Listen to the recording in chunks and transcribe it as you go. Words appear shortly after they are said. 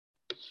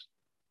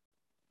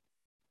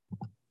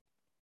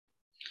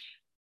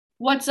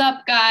What's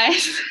up,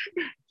 guys?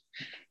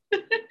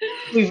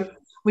 We've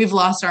we've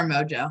lost our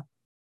mojo.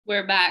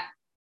 We're back.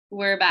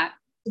 We're back.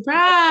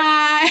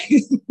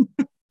 Surprise!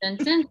 Dun,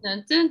 dun,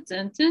 dun, dun,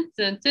 dun, dun,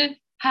 dun, dun.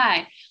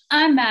 Hi,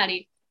 I'm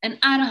Maddie, and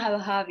I don't have a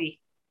hobby.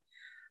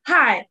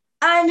 Hi,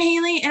 I'm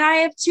Haley, and I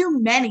have too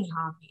many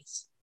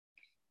hobbies.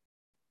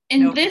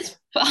 In Nope. this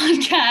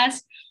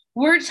podcast,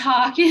 we're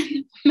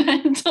talking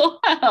mental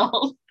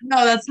health.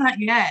 No, that's not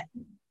yet,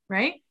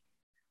 right?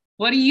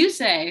 What do you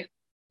say?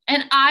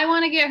 And I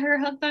want to get her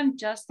hooked on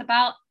just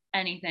about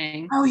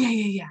anything. Oh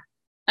yeah.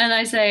 And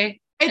I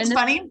say, It's and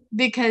funny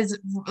because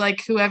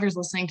like whoever's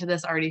listening to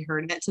this already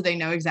heard it, so they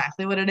know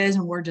exactly what it is,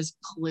 and we're just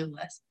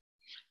clueless.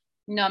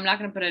 no, I'm not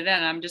going to put it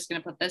in. I'm just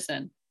going to put this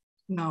in.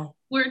 No.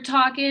 We're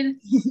talking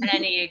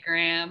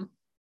Enneagram.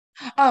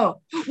 Oh,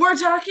 we're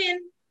talking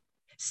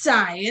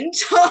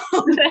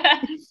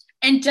Scientology.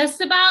 And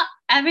just about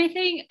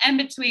everything in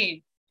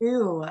between.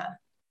 Ew.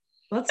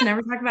 Let's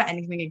never talk about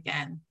anything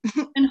again.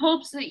 In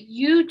hopes that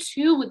you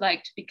too would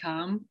like to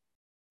become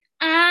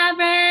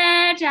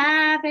average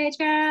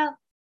girl,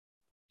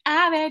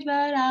 average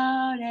but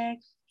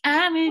honest,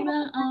 average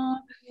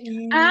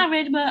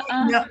but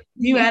No,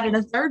 you added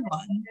a third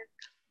one.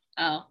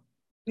 Oh,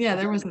 Yeah,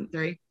 there wasn't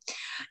three.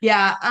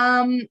 Yeah,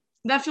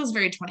 that feels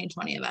very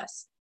 2020 of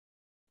us.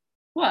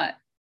 what?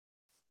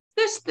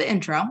 This the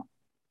intro.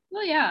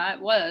 Well, yeah,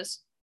 it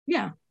was.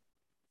 Yeah.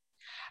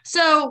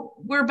 So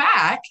we're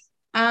back.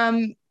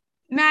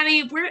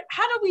 Maddie,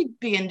 how do we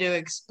begin to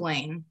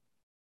explain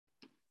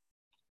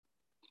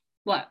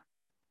What?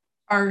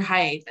 our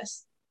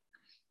hiatus?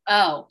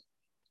 Oh,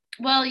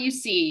 well, you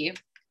see,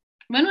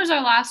 when was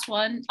our last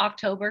one?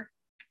 October?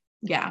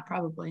 Yeah,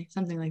 probably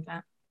something like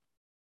that.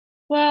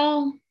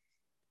 Well,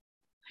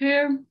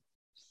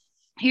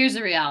 here's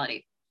the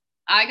reality.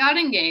 I got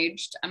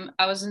engaged.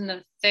 I was in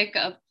the thick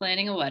of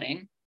planning a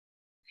wedding.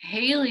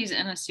 Haley's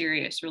in a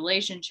serious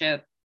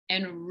relationship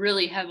and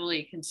really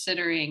heavily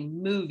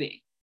considering moving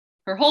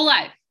her whole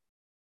life.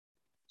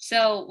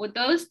 So, with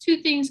those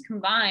two things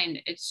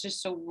combined, it's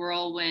just a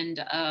whirlwind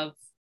of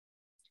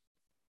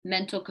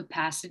mental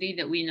capacity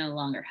that we no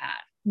longer had.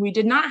 We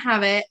did not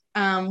have it.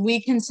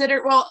 We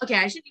considered, well, okay,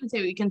 I shouldn't even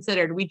say we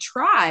considered, we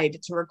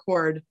tried to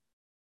record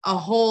a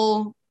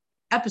whole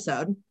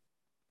episode,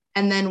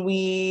 and then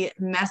we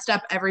messed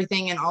up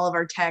everything and all of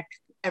our tech,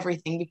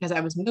 everything, because I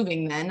was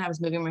moving then. I was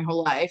moving my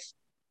whole life.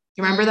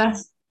 Do you remember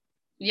this?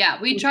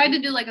 Yeah, we tried to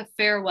do like a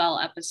farewell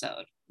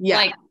episode. Yeah.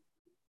 Like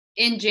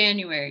in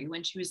January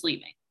when she was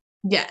leaving.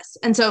 Yes.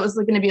 And so it was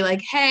going to be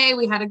like, hey,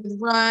 we had a good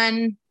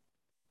run.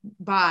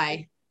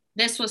 Bye.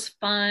 This was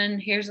fun.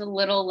 Here's a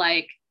little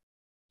like,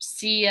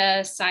 see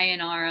ya,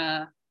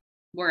 sayonara,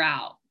 we're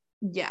out.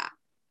 Yeah.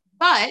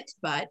 But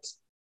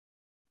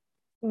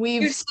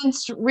we've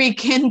since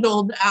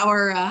rekindled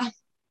our, honestly,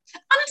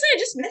 I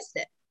just missed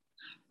it.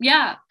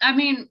 Yeah. I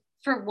mean,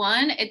 for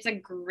one, it's a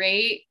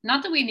great,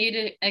 not that we need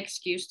an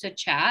excuse to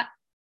chat,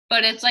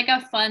 but it's like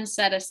a fun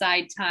set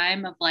aside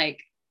time of like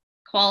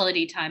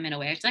quality time in a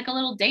way. It's like a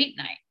little date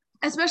night.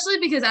 Especially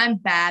because I'm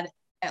bad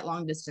at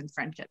long distance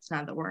friendships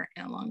now that we're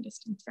in a long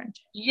distance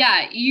friendship.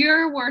 Yeah,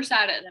 you're worse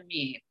at it than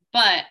me,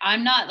 but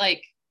I'm not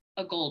like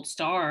a gold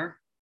star.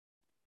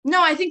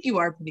 No, I think you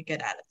are pretty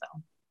good at it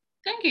though.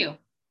 Thank you.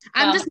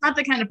 I'm just not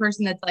the kind of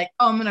person that's like,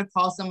 oh, I'm gonna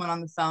call someone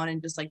on the phone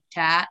and just like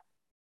chat.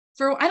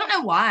 I don't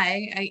know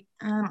why. I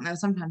don't know.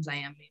 Sometimes I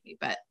am maybe,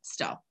 but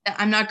still,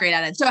 I'm not great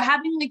at it. So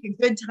having like a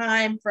good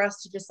time for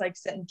us to just like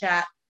sit and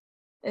chat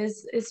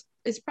is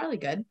probably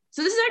good.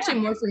 So this is actually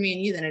more for me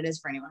and you than it is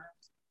for anyone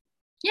else.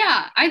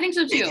 Yeah, I think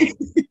so too.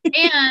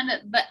 And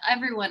the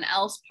everyone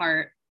else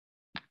part,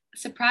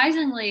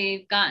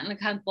 surprisingly, gotten a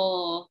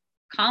couple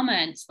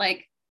comments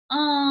like,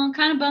 oh,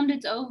 kind of bummed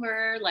it's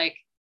over. Like,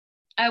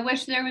 I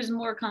wish there was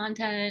more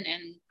content.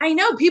 And I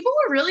know people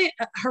were really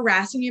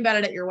harassing you about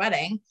it at your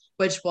wedding,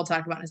 which we'll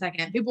talk about in a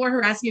second. People were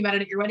harassing you about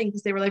it at your wedding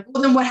because they were like,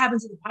 well, then what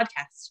happens to the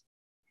podcast?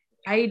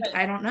 I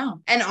don't know.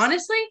 And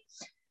honestly,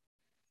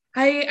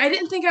 I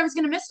didn't think I was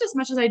going to miss it as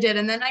much as I did.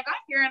 And then I got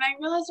here and I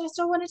realized I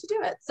still wanted to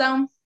do it.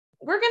 So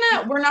we're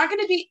not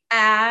going to be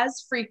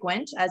as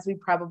frequent as we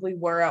probably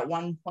were at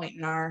one point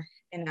in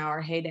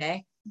our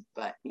heyday.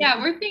 But yeah,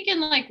 we're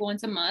thinking like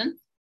once a month.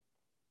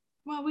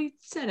 Well, we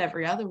said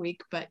every other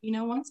week, but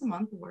once a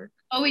month will work.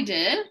 Oh, we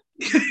did?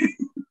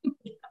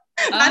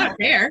 I don't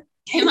care.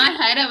 In my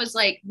head, I was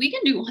like, we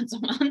can do once a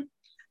month.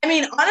 I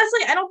mean, honestly,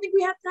 I don't think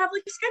we have to have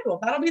like a schedule.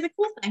 That'll be the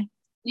cool thing.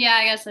 Yeah,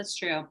 I guess that's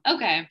true.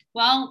 Okay.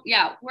 Well,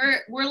 yeah,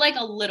 we're like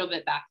a little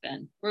bit back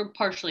then. We're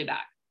partially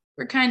back.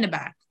 We're kind of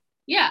back.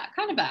 Yeah,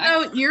 kind of back.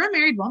 So you're a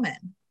married woman.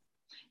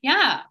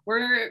 Yeah,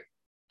 I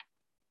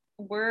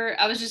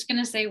was just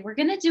gonna say we're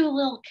gonna do a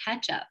little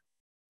catch up,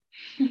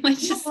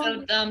 which is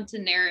so dumb to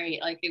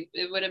narrate. Like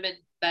it would have been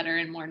better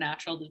and more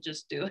natural to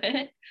just do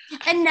it.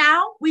 And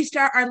now we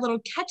start our little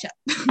catch up.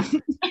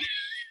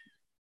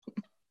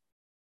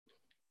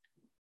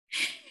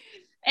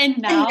 and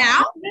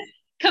now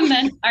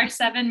commence our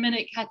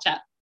 7-minute catch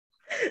up.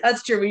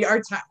 That's true. We are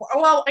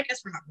well, I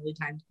guess we're not really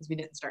timed because we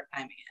didn't start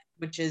timing it,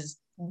 which is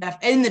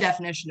in the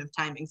definition of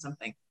timing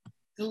something.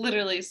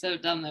 literally so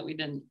dumb that we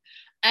didn't.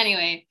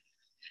 Anyway,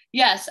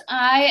 yes,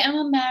 I am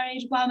a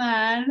married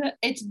woman.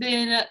 It's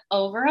been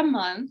over a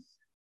month,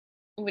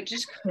 which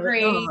is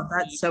crazy. Oh,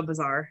 that's so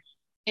bizarre.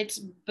 It's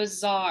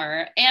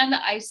bizarre. And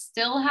I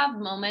still have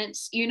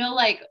moments,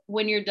 like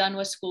when you're done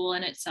with school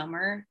and it's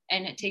summer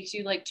and it takes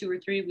you like 2 or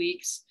 3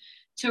 weeks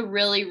to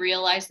really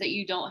realize that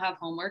you don't have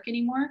homework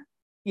anymore.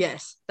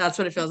 Yes, that's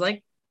what it feels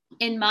like.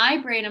 In my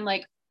brain, I'm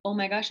like, oh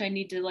my gosh, I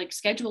need to like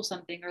schedule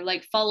something or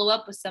like follow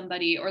up with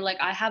somebody, or like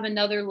I have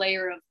another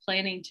layer of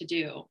planning to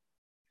do.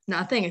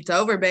 Nothing. It's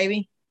over,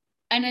 baby.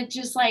 And it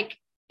just like,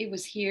 it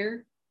was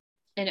here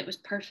and it was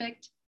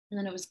perfect. And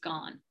then it was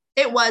gone.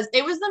 It was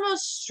the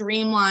most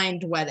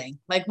streamlined wedding.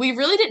 Like, we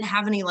really didn't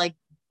have any like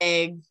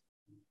big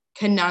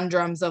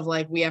conundrums of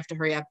like, we have to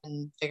hurry up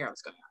and figure out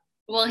what's going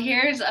on. Well,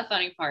 here's a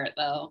funny part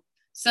though.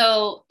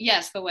 So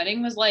yes, the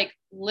wedding was like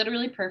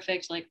literally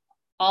perfect. Like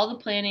all the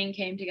planning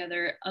came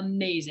together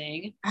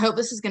amazing. I hope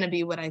this is going to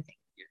be what I think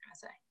you're going to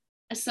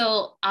say.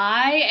 So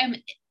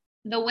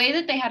the way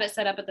that they had it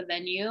set up at the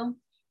venue,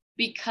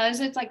 because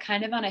it's like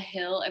kind of on a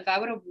hill, if I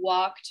would have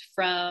walked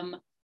from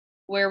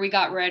where we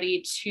got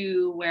ready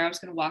to where I was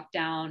going to walk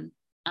down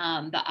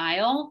the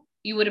aisle,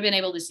 you would have been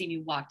able to see me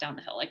walk down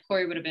the hill. Like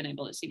Corey would have been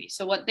able to see me.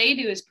 So what they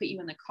do is put you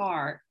in the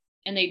car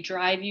and they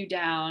drive you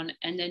down,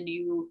 and then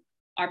you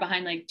are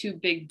behind like two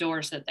big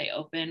doors that they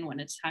open when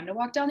it's time to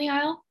walk down the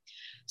aisle.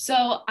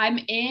 So I'm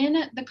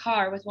in the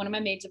car with one of my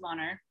maids of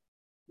honor,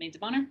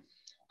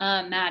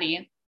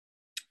 Maddie.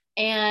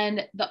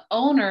 And the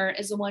owner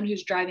is the one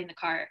who's driving the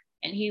car.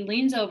 And he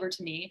leans over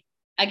to me.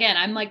 Again,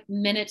 I'm like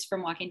minutes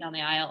from walking down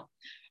the aisle.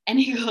 And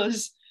he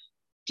goes,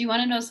 do you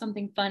want to know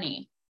something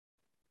funny?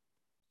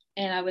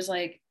 And I was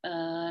like,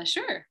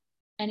 sure.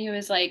 And he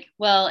was like,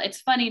 well,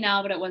 it's funny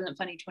now, but it wasn't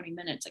funny 20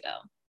 minutes ago.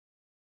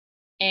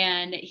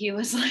 And he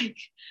was like,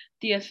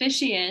 the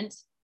officiant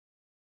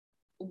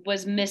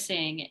was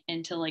missing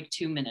until like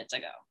 2 minutes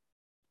ago.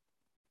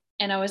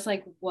 And I was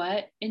like,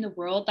 what in the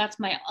world? That's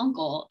my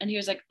uncle. And he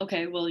was like,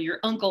 okay, well, your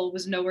uncle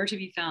was nowhere to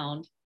be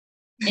found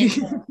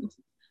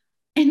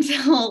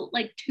until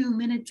like 2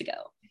 minutes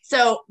ago.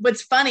 So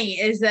what's funny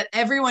is that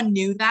everyone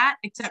knew that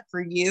except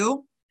for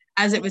you.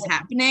 As it was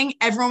happening,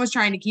 everyone was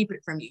trying to keep it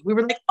from you. We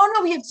were like, oh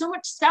no, we have so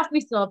much stuff we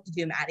still have to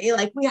do, Maddie.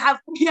 Like we have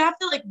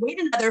to like wait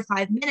another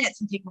 5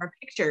 minutes and take more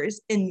pictures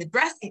in the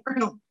dressing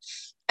room.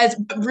 As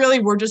really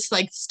we're just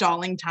like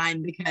stalling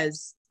time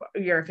because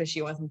your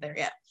officiant wasn't there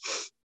yet.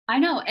 I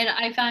know. And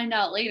I found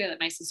out later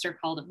that my sister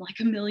called him like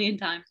a million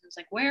times. I was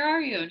like, where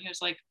are you? And he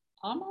was like,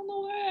 I'm on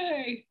the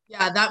way.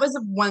 Yeah, that was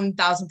a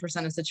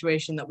 1000% a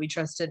situation that we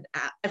trusted.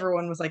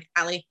 Everyone was like,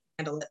 Allie,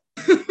 handle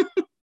it.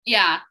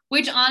 Yeah,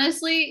 which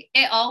honestly,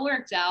 it all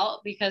worked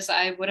out because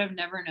I would have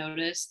never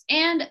noticed.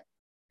 And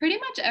pretty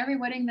much every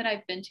wedding that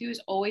I've been to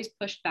is always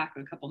pushed back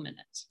a couple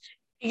minutes.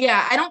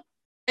 Yeah,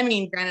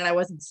 granted, I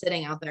wasn't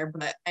sitting out there,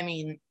 but I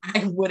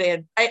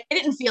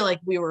didn't feel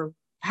like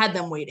had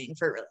them waiting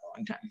for a really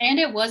long time. And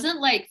it wasn't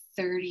like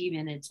 30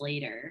 minutes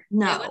later.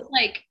 No. It was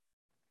like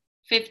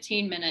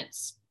 15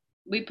 minutes.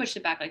 We pushed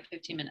it back like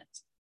 15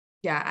 minutes.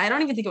 Yeah, I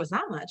don't even think it was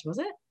that much, was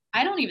it?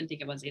 I don't even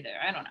think it was either.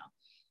 I don't know.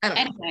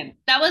 Anyway,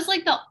 that was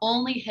like the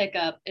only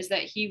hiccup, is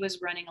that he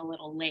was running a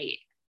little late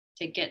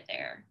to get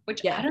there,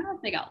 which I don't know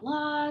if they got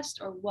lost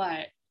or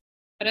what,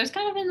 but it was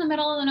kind of in the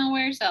middle of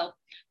nowhere. So,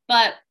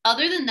 but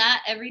other than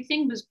that,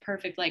 everything was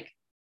perfect. Like,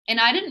 and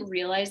I didn't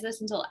realize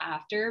this until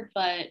after,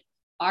 but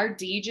our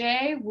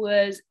DJ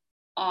was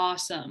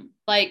awesome.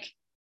 Like,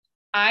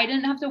 I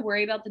didn't have to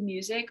worry about the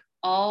music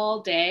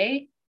all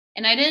day.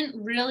 And I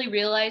didn't really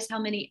realize how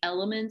many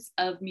elements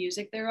of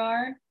music there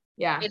are.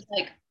 Yeah. It's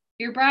like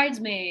your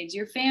bridesmaids,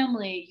 your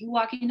family, you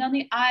walking down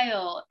the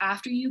aisle,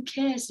 after you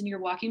kiss and you're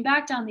walking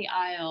back down the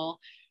aisle,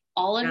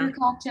 all of your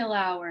cocktail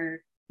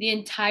hour, the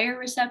entire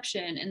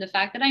reception. And the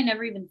fact that I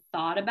never even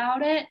thought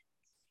about it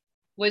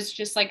was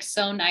just like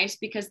so nice,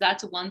 because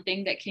that's one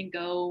thing that can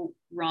go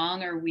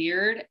wrong or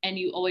weird and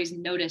you always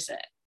notice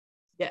it.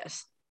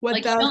 Yes.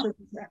 Like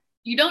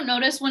you don't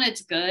notice when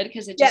it's good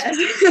because it just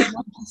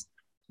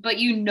but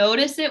you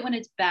notice it when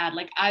it's bad.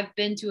 Like I've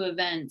been to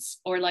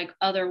events or like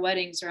other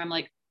weddings where I'm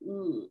like,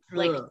 ooh,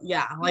 like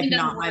like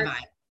not my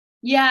vibe.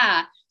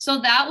 Yeah.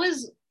 So that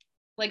was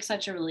like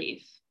such a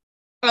relief.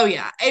 Oh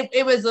yeah.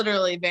 It was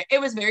literally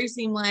it was very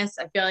seamless.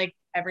 I feel like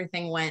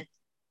everything went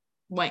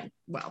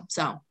well.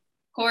 So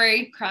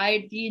Corey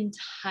cried the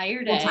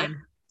entire day.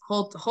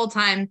 Whole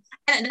time.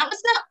 And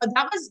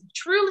that was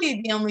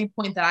truly the only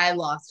point that I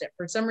lost it.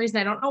 For some reason,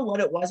 I don't know what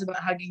it was about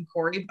hugging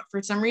Corey, but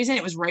for some reason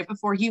it was right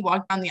before he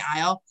walked down the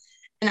aisle.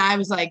 And I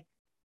was like,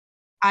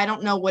 I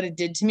don't know what it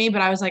did to me,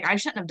 but I was like, I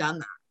shouldn't have done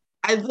that.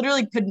 I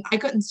literally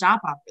couldn't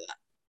stop after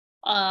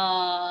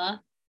that.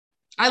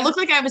 I looked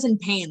like I was in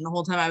pain the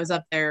whole time I was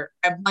up there.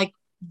 I'm like,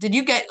 did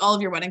you get all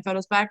of your wedding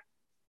photos back?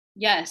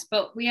 Yes,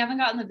 but we haven't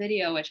gotten the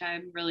video, which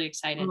I'm really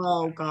excited.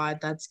 Oh God,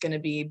 that's gonna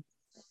be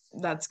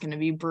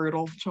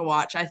brutal to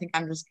watch. I think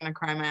I'm just gonna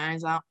cry my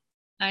eyes out.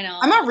 I know.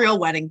 I'm a real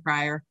wedding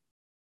crier.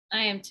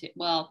 I am too.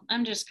 Well,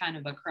 I'm just kind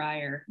of a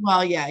crier.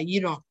 Well, yeah,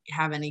 you don't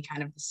have any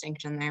kind of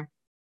distinction there.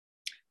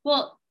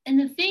 Well, And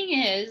the thing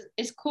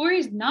is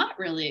Corey's not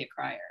really a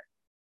crier.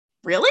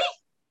 Really?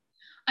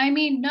 I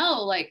mean,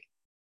 no, like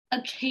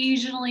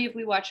occasionally if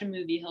we watch a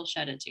movie, he'll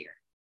shed a tear.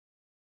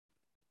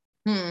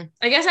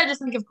 I guess I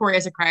just think of Corey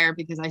as a crier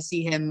because I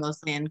see him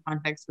mostly in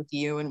context with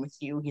you, and with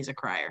you, he's a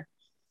crier.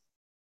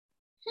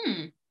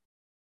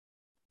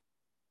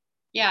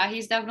 Yeah,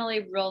 he's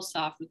definitely real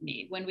soft with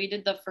me. When we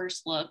did the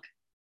first look,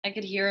 I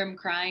could hear him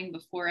crying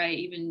before I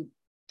even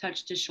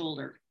touched his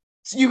shoulder.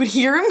 So you could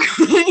hear him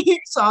crying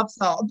soft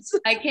sobs.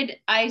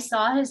 I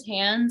saw his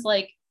hands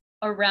like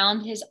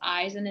around his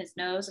eyes and his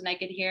nose, and I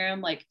could hear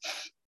him like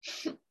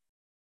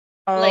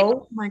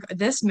oh my God,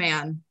 this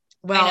man.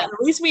 Well, at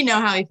least we know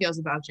how he feels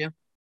about you.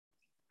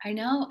 I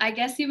know. I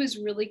guess he was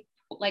really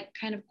like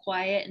kind of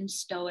quiet and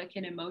stoic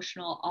and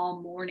emotional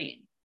all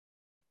morning.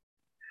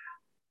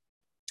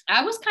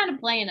 I was kind of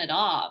playing it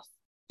off.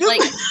 Like,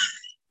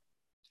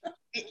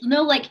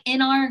 no, like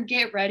in our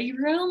get ready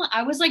room,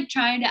 I was like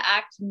trying to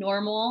act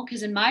normal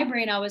because in my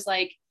brain, I was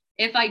like,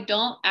 if I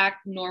don't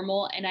act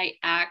normal and I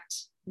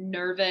act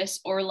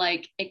nervous or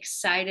like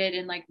excited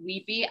and like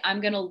weepy,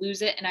 I'm going to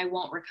lose it and I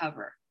won't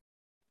recover.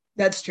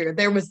 That's true.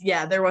 There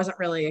wasn't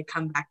really a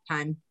comeback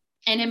time.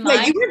 And in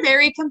you were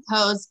very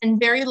composed and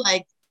very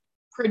like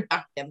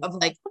productive of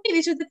like, okay,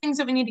 these are the things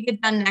that we need to get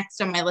done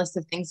next on my list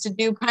of things to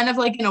do, kind of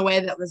like in a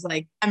way that was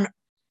like, I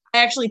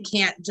actually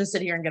can't just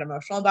sit here and get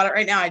emotional about it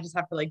right now. I just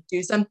have to like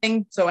do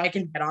something so I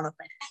can get on with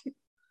it.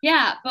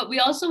 Yeah, but we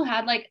also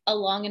had like a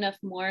long enough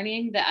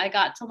morning that I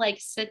got to like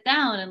sit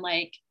down and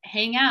like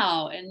hang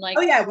out and like.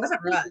 Oh yeah, it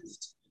wasn't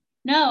rushed.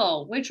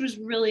 No, which was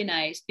really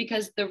nice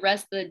because the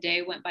rest of the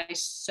day went by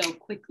so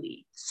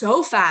quickly.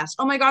 So fast.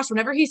 Oh my gosh,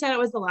 whenever he said it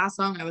was the last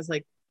song, I was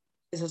like,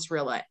 is this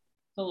real life?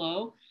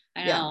 Hello?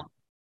 I know. Yeah.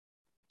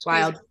 It's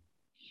wild.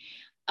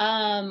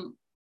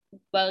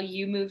 Well,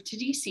 you moved to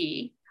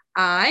DC.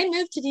 I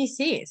moved to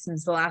DC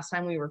since the last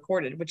time we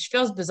recorded, which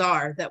feels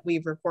bizarre that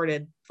we've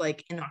recorded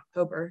like in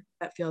October.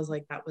 That feels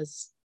like that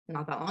was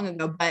not that long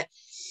ago. But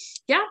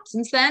yeah,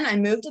 since then I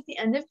moved at the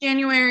end of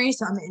January.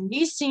 So I'm in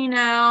DC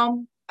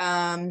now.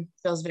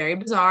 Feels very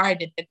bizarre. I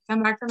did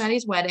come back from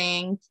Eddie's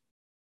wedding.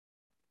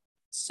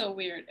 So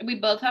weird. And we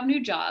both have new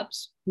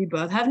jobs.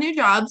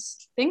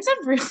 Things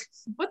have really,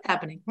 what's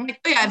happening? I'm like,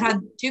 oh yeah, I've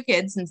had 2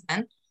 kids since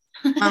then.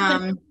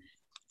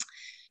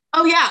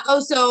 Oh yeah.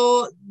 Oh,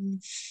 so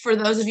for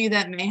those of you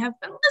that may have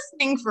been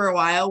listening for a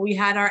while, we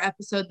had our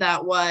episode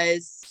that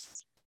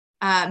was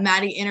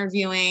Maddie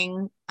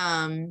interviewing.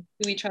 Do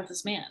we trust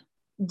this man?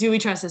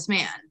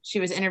 She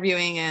was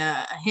interviewing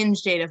a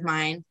Hinge date of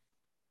mine.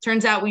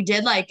 Turns out we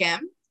did like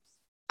him.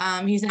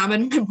 He's now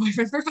been my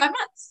boyfriend for 5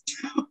 months.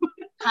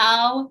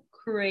 How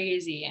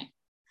crazy.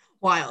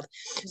 Wild.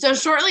 So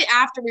shortly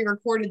after we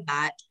recorded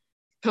that,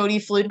 Cody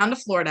flew down to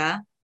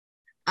Florida.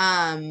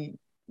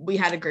 We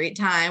had a great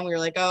time. We were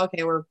like, oh,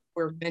 okay, we're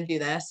gonna do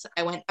this.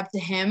 I went up to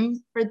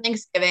him for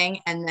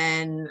Thanksgiving, and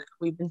then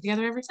we've been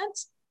together ever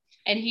since.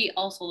 And he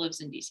also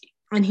lives in DC.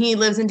 And he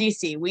lives in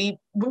DC. We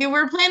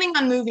were planning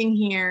on moving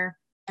here,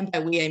 and by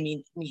we I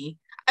mean me.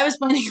 I was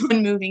planning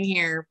on moving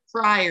here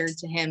prior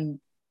to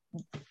him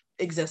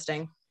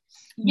existing.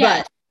 Yeah.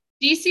 But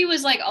DC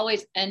was like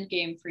always end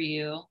game for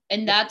you.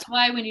 And that's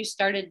why when you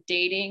started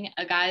dating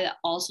a guy that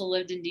also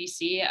lived in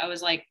DC, I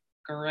was like,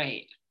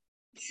 great.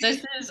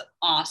 This is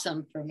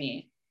awesome for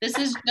me. This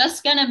is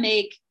just going to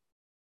make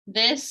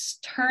this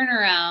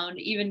turnaround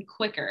even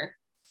quicker.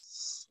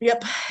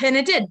 Yep. And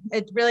it did.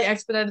 It really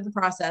expedited the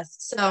process.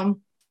 So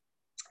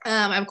I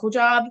have a cool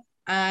job.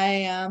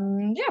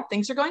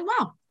 Things are going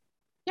well.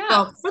 Yeah.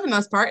 Well, for the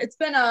most part, it's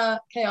been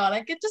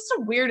chaotic. It's just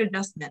a weird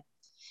adjustment.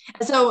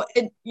 So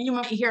you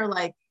might hear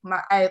like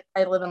I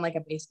live in like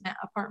a basement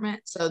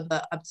apartment, so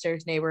the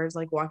upstairs neighbors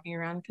like walking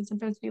around can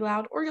sometimes be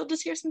loud, or you'll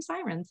just hear some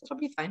sirens. It'll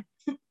be fine.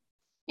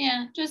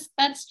 Yeah,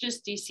 that's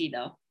just DC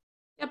though.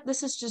 Yep,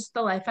 this is just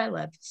the life I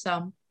live.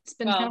 So it's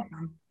been kind of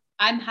fun.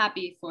 I'm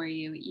happy for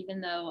you, even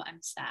though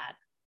I'm sad.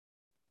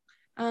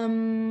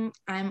 I'm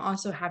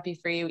also happy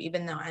for you,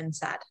 even though I'm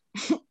sad.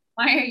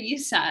 Why are you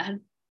sad?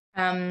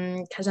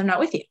 Because I'm not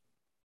with you.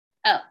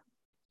 Oh,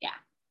 yeah.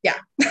 Yeah.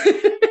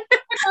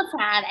 So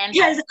sad and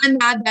because I'm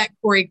mad that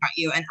Corey got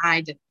you and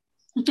I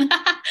didn't.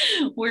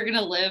 We're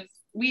gonna live.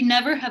 We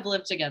never have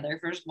lived together,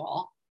 first of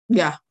all.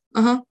 Yeah.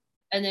 Uh-huh.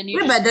 And then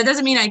but that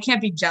doesn't mean I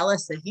can't be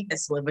jealous that he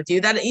gets to live with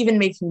you. That even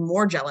makes me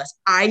more jealous.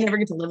 I never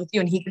get to live with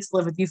you and he gets to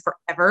live with you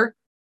forever.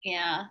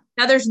 Yeah.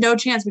 Now there's no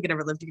chance we could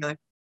ever live together.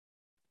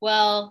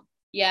 Well,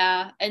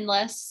 yeah,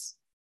 unless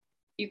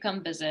you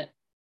come visit.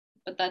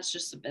 But that's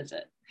just a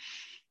visit.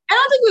 I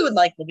don't think we would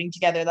like living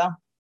together though.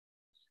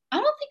 I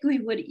don't think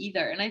we would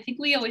either. And I think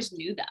we always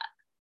knew that.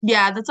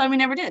 Yeah, that's why we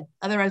never did.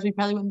 Otherwise, we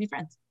probably wouldn't be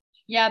friends.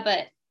 Yeah,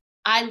 but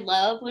I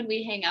love when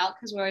we hang out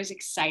because we're always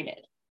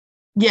excited.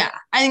 Yeah,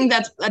 I think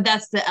that's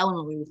the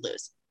element we would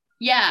lose.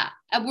 Yeah,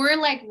 we're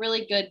like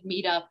really good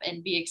meet up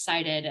and be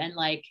excited and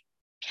like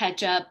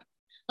catch up.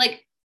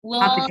 Like, we'll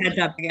have to catch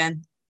up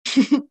again.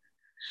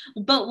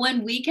 But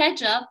when we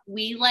catch up,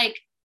 we like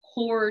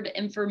hoard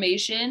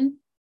information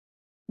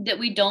that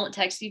we don't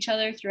text each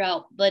other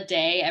throughout the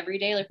day, every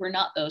day. Like, we're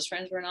not those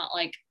friends. We're not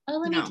like, oh,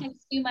 let me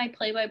text you my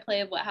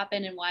play-by-play of what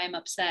happened and why I'm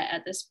upset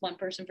at this one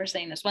person for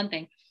saying this one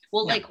thing.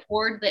 We'll like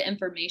hoard the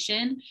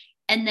information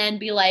and then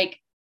be like,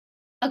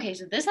 okay,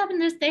 so this happened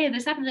this day,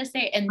 this happened this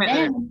day. And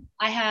then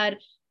I had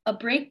a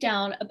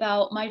breakdown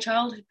about my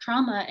childhood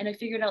trauma and I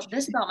figured out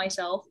this about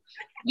myself,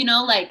 you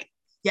know, like,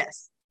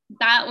 yes,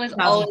 that was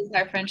always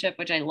our friendship,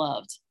 which I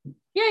loved.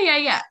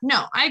 Yeah.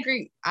 No, I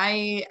agree.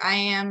 I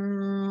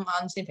am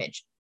on the same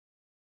page.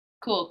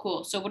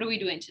 Cool. So what are we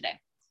doing today?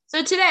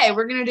 So today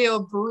we're gonna do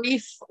a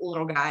brief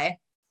little guy.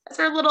 That's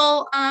our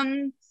little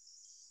coming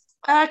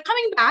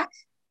back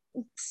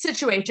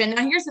situation.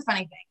 Now here's the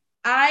funny thing.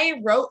 I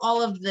wrote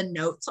all of the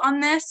notes on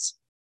this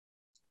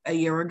a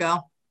year ago.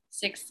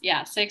 6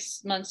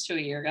 months to a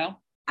year ago.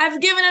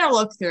 I've given it a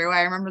look through.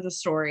 I remember the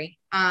story.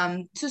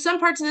 So some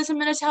parts of this I'm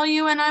gonna tell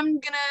you, and I'm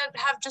gonna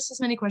have just as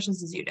many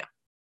questions as you do.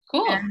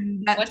 Cool.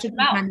 What's it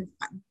about? Kind of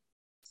fun.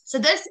 So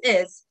this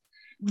is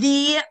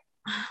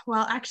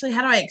well, actually,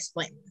 how do I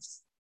explain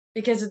this?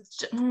 Because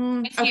it's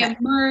is he a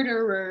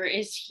murderer?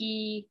 Is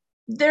he?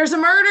 There's a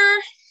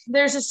murder.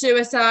 There's a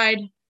suicide.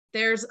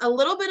 There's a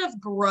little bit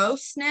of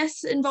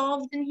grossness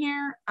involved in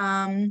here.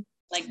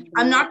 Like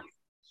I'm not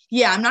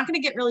going to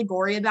get really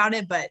gory about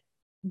it, but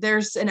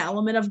there's an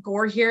element of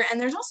gore here, and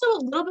there's also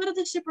a little bit of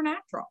the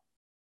supernatural.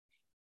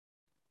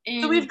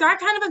 So we've got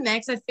kind of a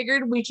mix. I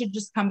figured we should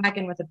just come back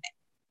in with a bang.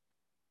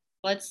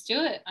 Let's do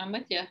it. I'm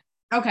with you.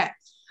 Okay.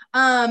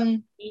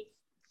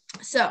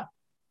 So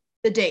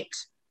the date,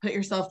 put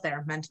yourself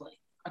there mentally.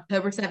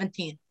 October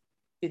 17th,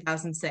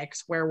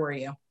 2006. Where were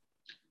you?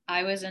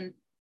 I was in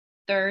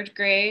 3rd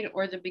grade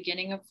or the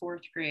beginning of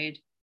 4th grade.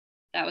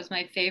 That was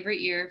my favorite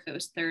year. If it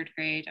was 3rd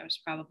grade, I was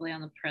probably on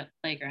the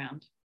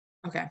playground.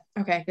 Okay,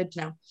 good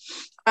to know.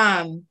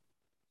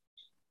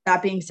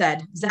 That being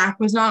said, Zach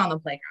was not on the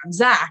playground.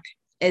 Zach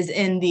is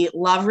in the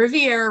La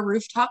Riviere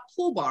rooftop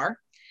pool bar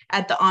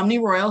at the Omni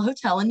Royal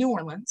Hotel in New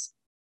Orleans.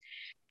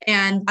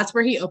 And that's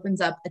where he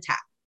opens up a tap.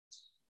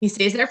 He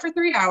stays there for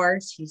 3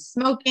 hours. He's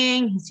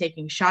smoking. He's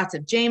taking shots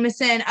of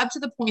Jameson up to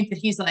the point that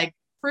he's like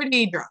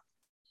pretty drunk.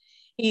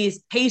 He's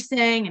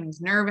pacing and he's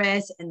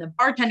nervous. And the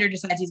bartender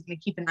decides he's going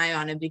to keep an eye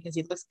on him because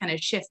he looks kind of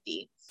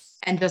shifty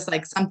and just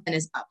like something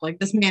is up. Like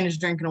this man is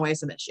drinking away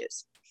some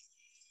issues.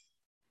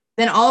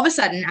 Then all of a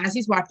sudden, as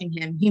he's watching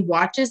him, he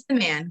watches the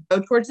man go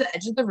towards the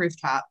edge of the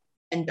rooftop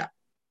and die.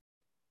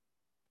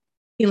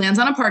 He lands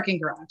on a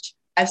parking garage,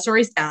 5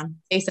 stories down,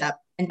 face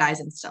up, and dies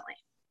instantly.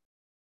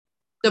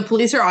 The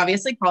police are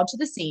obviously called to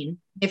the scene.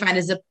 They find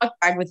a Ziploc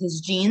bag with his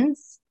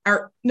jeans,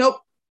 a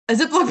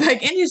Ziploc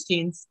bag in his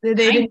jeans.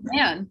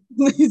 Man.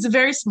 He's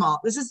very small.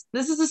 This is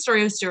the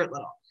story of Stuart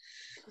Little.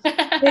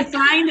 They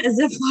find a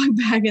Ziploc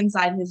bag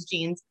inside his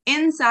jeans.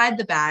 Inside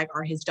the bag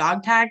are his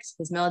dog tags,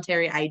 his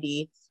military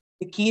ID,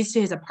 the keys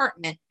to his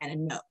apartment, and a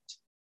note.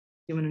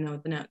 You want to know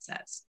what the note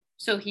says?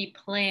 So he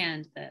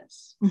planned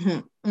this.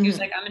 He was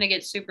like, I'm going to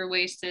get super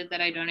wasted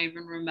that I don't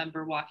even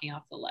remember walking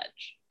off the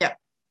ledge. Yeah.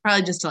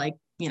 Probably just to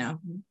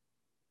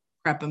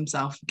prep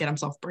himself, get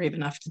himself brave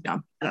enough to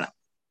jump. I don't know.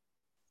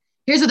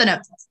 Here's what the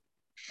note says.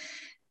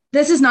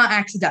 This is not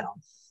accidental.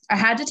 I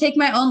had to take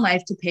my own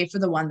life to pay for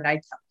the one that I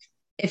took.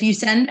 If you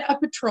send a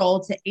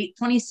patrol to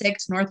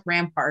 826 North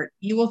Rampart,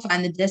 you will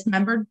find the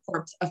dismembered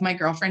corpse of my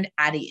girlfriend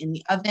Addie in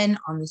the oven,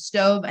 on the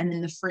stove, and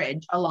in the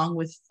fridge, along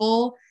with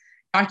full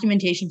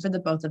documentation for the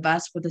both of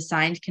us with a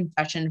signed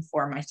confession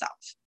for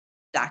myself.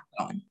 Zach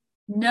Bowen.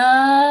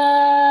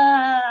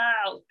 No.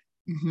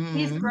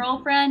 His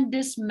girlfriend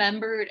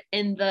dismembered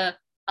in the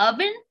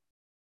oven?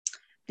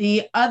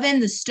 The oven,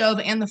 the stove,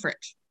 and the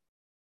fridge.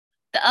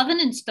 The oven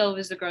and stove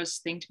is the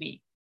grossest thing to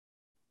me.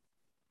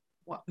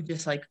 What,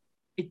 just like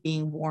it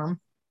being warm?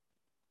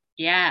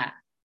 Yeah.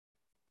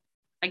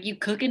 Like you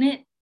cooking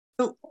it?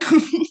 Oh.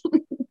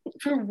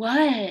 For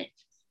what?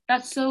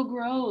 That's so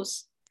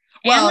gross.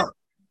 Well,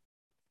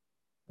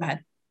 go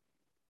ahead.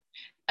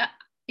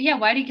 Yeah,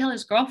 why did he kill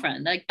his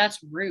girlfriend? Like, that's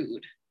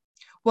rude.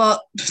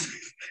 Well,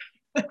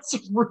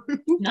 that's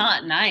rude.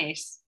 Not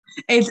nice.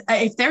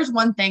 If there's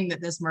one thing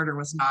that this murder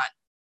was not,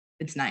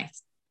 it's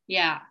nice.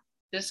 Yeah,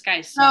 this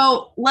guy's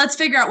so let's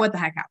figure out what the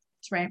heck happens,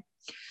 right?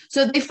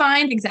 So they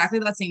find exactly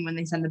that scene when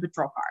they send the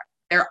patrol car.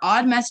 There are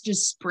odd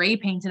messages spray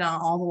painted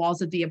on all the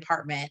walls of the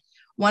apartment.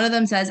 One of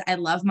them says, I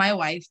love my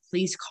wife.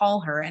 Please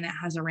call her. And it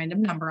has a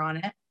random number on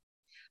it.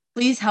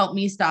 Please help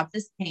me stop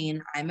this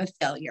pain. I'm a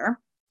failure.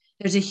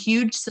 There's a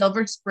huge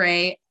silver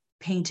spray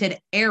painted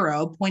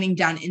arrow pointing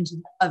down into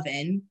the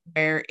oven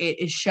where it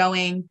is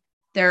showing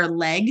their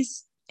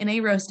legs in a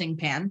roasting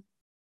pan,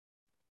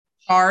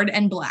 charred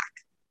and black.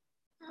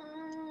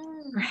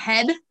 Her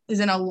head is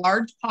in a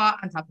large pot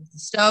on top of the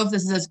stove.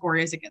 This is as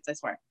gory as it gets, I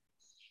swear.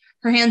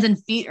 Her hands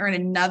and feet are in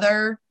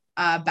another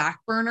back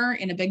burner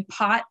in a big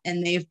pot,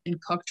 and they've been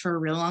cooked for a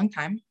real long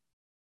time.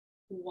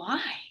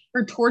 Why?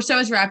 Her torso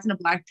is wrapped in a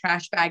black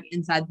trash bag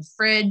inside the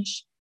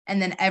fridge,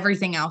 and then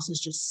everything else is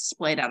just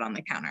splayed out on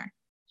the counter.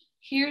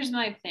 Here's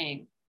my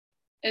thing.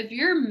 If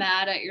you're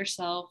mad at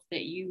yourself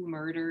that you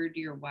murdered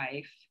your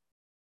wife,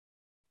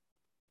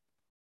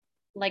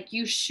 Like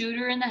you shoot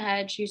her in the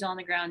head, she's on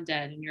the ground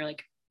dead, and you're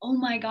like, oh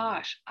my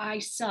gosh, I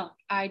suck.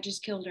 I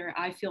just killed her.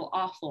 I feel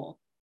awful.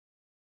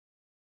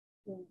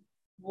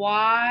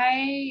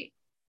 Why,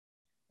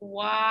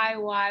 why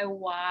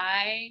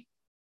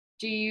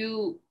do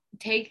you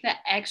take the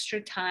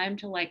extra time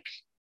to like,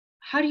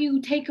 how do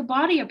you take a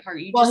body apart?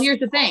 Here's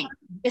the thing.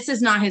 This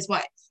is not his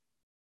wife.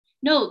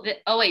 No,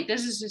 oh wait,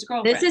 this is his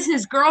girlfriend. This is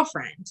his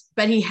girlfriend,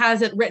 but he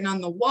has it written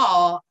on the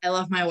wall, I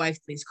love my wife,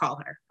 please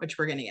call her, which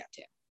we're going to get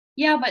to.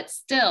 Yeah, but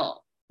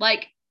still,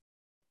 like,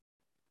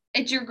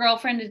 it's your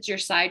girlfriend, it's your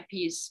side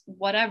piece,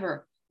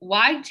 whatever.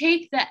 Why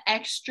take the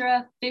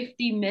extra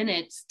 50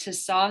 minutes to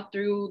saw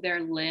through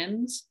their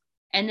limbs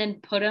and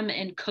then put them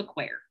in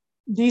cookware?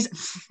 These,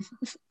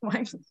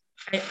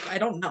 I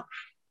don't know.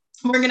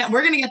 We're gonna get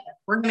there.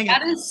 We're gonna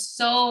get that. Is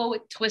so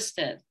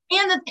twisted.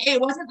 And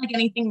it wasn't like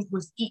anything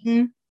was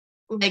eaten.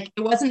 Like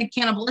it wasn't a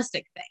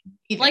cannibalistic thing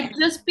either. Like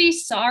just be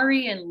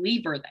sorry and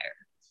leave her there.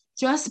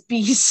 Just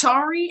be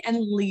sorry and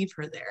leave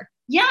her there.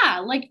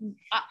 Yeah, like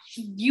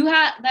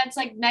that's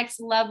like next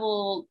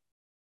level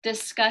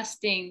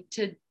disgusting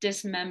to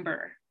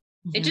dismember.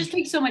 Mm-hmm. It just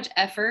takes so much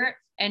effort,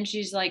 and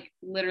she's like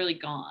literally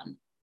gone.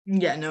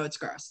 Yeah, no, it's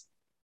gross.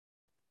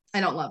 I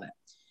don't love it.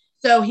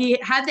 So he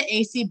had the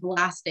AC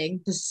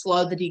blasting to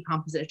slow the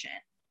decomposition.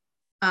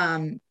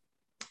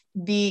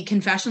 The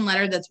confession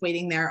letter that's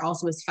waiting there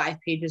also is 5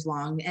 pages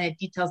long, and it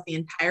details the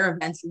entire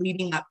events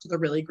leading up to the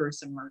really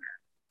gruesome murder.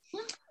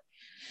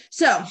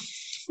 So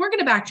we're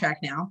going to backtrack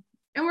now,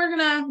 and we're going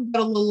to go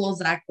to little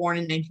Zach, born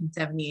in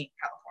 1978,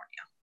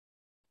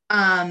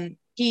 California.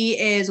 He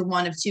is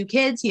one of 2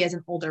 kids. He has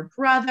an older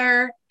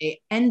brother. They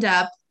end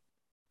up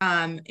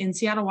in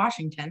Seattle,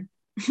 Washington.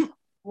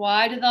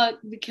 Why did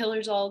the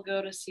killers all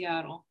go to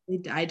Seattle?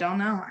 I don't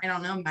know.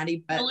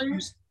 Maddie. But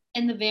killers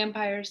and the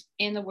vampires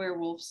and the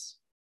werewolves.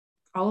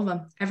 All of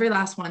them. Every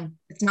last one.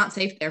 It's not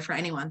safe there for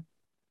anyone.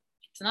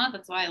 It's not.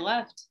 That's why I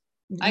left.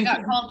 I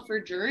got called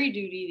for jury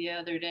duty the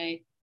other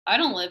day. I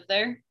don't live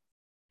there.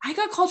 I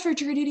got called for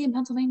jury duty in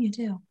Pennsylvania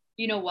too.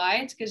 You know why?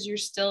 It's because you're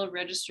still a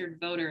registered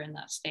voter in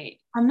that state.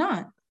 I'm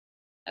not.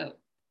 Oh.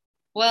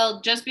 Well,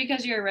 just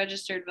because you're a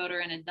registered voter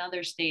in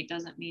another state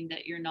doesn't mean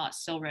that you're not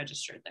still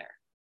registered there.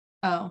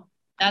 Oh.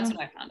 That's what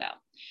I found out.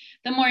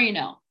 The more you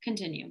know.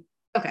 Continue.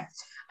 Okay.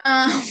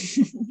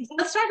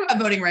 Let's talk about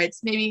voting rights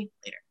maybe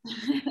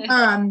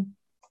later.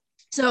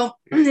 So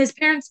his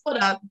parents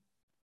split up.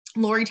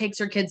 Lori takes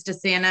her kids to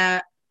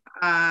Santa.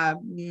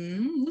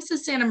 This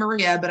is Santa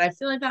Maria, but I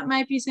feel like that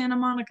might be Santa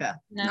Monica.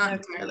 Not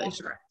entirely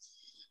sure.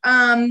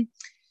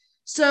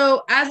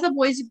 So as the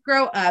boys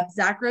grow up,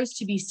 Zach grows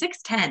to be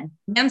 6'10",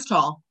 man's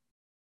tall,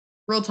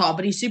 real tall,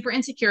 but he's super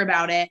insecure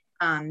about it.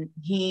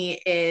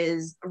 He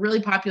is a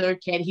really popular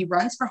kid. He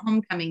runs for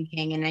homecoming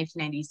king in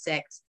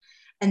 1996.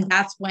 And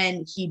that's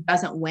when he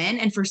doesn't win.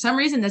 And for some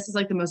reason, this is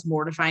like the most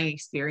mortifying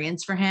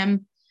experience for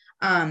him.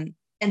 And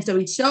so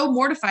he's so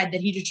mortified that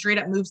he just straight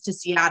up moves to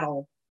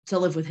Seattle to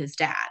live with his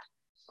dad.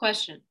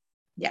 Question.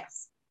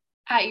 Yes.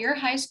 At your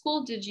high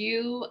school, did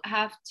you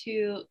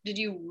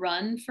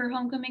run for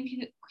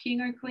homecoming king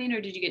or queen, or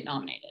did you get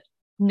nominated?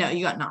 No,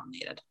 you got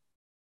nominated.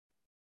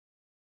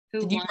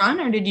 Did you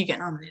run or did you get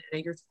nominated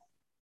at your school?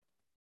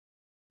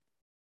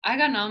 I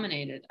got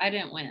nominated. I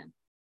didn't win.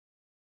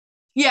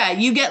 Yeah,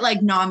 you get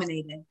like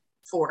nominated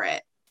for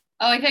it.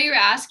 Oh, I thought you were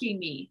asking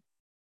me.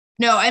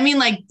 No, I mean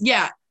like,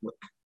 yeah.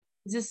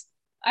 Is this?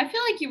 I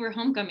feel like you were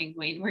homecoming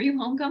queen. Were you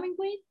homecoming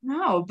queen?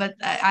 No, but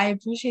I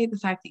appreciate the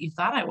fact that you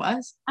thought I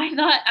was.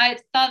 I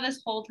thought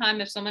this whole time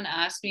if someone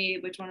asked me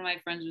which one of my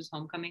friends was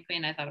homecoming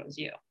queen, I thought it was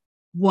you.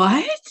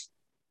 What?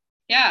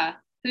 Yeah.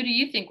 Who do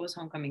you think was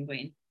homecoming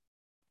queen?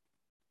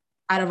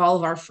 Out of all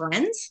of our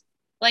friends?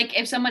 Like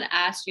if someone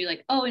asked you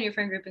like, oh, in your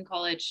friend group in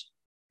college,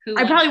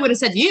 I probably would have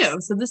said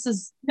you. So this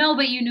is. No,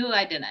 but you knew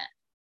I didn't.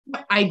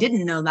 I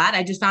didn't know that.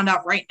 I just found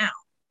out right now.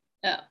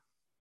 Oh.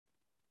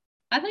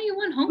 I thought you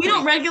won homecoming. We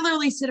don't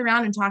regularly sit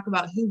around and talk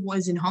about who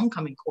was in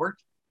homecoming court.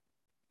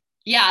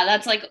 Yeah,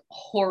 that's like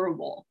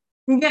horrible.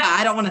 Yeah,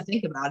 I don't want to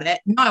think about it.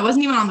 No, I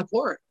wasn't even on the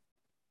court.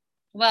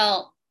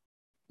 Well,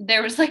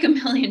 there was like 1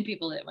 million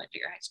people that went to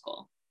your high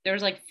school. There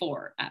was like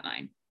 4 at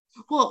mine.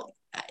 Well,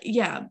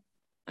 yeah,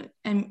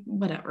 and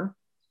whatever.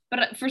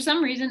 But for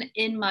some reason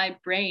in my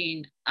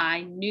brain,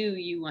 I knew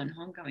you won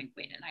homecoming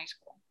queen in high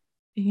school.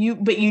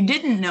 But you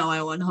didn't know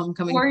I won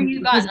homecoming queen. Or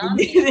you got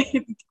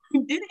nominated.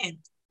 You didn't.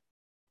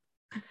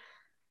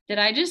 Did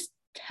I just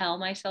tell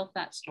myself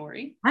that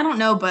story? I don't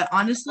know, but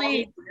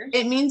honestly,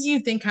 it means you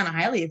think kind of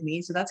highly of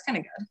me, so that's kind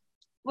of good.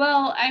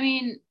 Well, I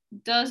mean,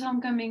 does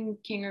homecoming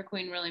king or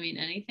queen really mean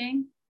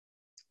anything?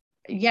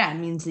 Yeah, it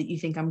means that you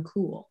think I'm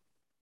cool.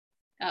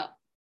 Oh.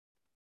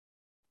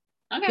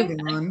 Okay.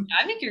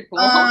 I think you're cool.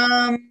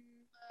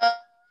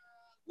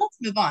 Let's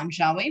move on,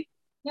 shall we?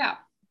 Yeah.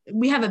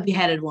 We have a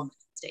beheaded woman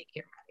at stake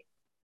here,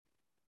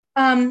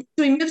 Maddie.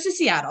 So he moves to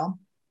Seattle.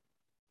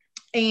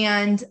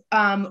 And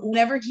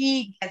whenever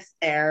he gets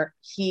there,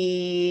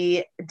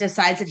 he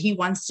decides that he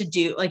wants to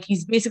do, like,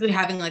 he's basically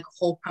having like a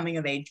whole coming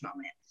of age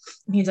moment.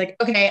 And he's like,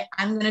 okay,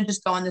 I'm going to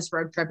just go on this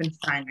road trip and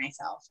find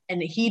myself.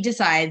 And he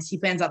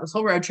plans out this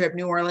whole road trip.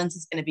 New Orleans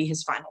is going to be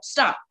his final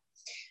stop.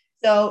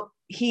 So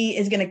he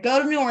is going to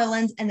go to New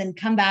Orleans and then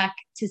come back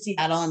to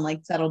Seattle and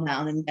like settle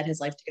down and get his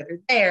life together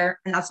there.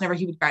 And that's never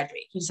he would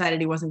graduate. He decided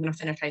he wasn't going to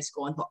finish high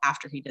school until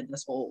after he did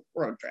this whole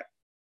road trip.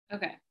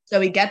 Okay. So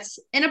he gets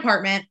an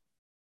apartment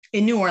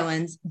in New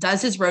Orleans,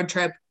 does his road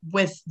trip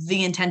with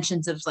the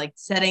intentions of like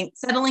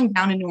settling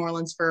down in New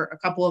Orleans for a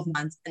couple of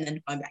months and then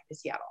going back to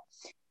Seattle.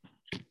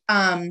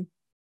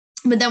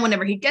 But then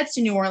whenever he gets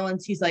to New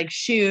Orleans, he's like,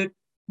 shoot,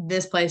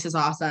 this place is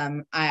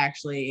awesome. I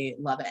actually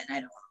love it and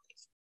I don't want to leave.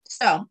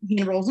 So he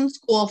enrolls in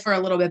school for a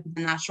little bit, but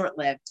then that's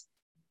short-lived.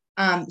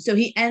 So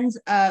he ends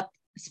up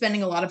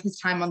spending a lot of his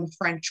time on the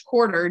French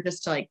Quarter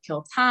just to like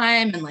kill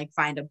time and like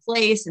find a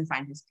place and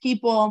find his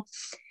people.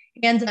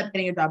 He ends up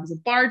getting a job as a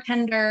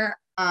bartender.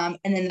 And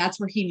then that's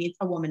where he meets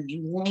a woman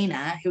named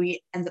Lena, who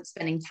he ends up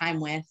spending time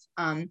with.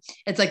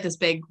 It's like this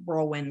big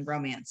whirlwind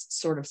romance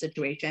sort of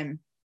situation.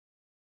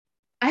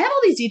 I have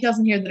all these details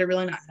in here that are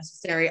really not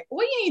necessary.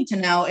 What you need to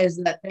know is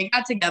that they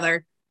got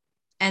together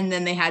and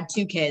then they had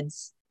 2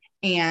 kids.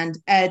 And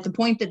at the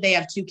point that they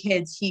have 2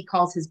 kids, he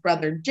calls his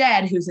brother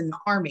Jed, who's in the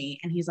army.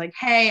 And he's like,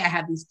 hey, I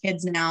have these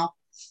kids now.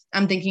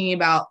 I'm thinking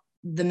about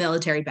the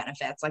military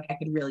benefits. Like I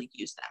could really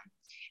use them.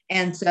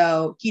 And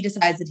so he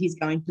decides that he's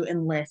going to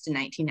enlist in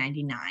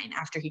 1999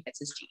 after he gets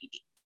his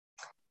GED.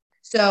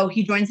 So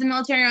he joins the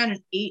military on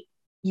an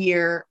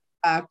 8-year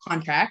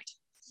contract.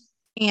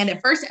 And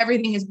at first,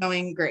 everything is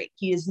going great.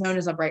 He is known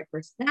as a bright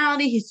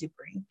personality. He's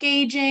super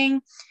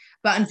engaging.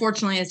 But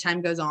unfortunately, as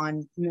time goes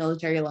on,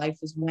 military life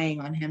is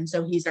weighing on him.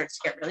 So he starts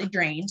to get really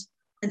drained.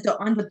 And so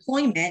on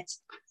deployment,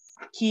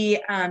 he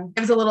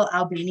gives a little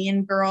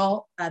Albanian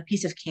girl a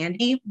piece of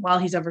candy while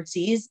he's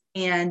overseas.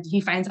 And he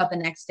finds out the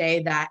next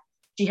day that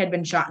she had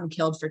been shot and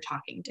killed for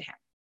talking to him.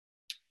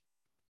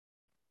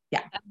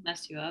 Yeah. That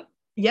messed you up.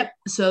 Yep.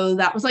 So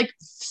that was like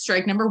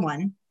strike number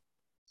 1.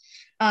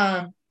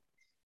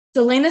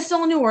 So Lena's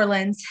still in New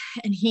Orleans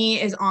and he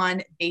is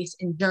on base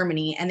in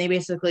Germany, and they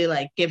basically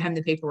like give him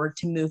the paperwork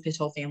to move his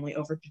whole family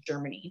over to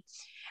Germany.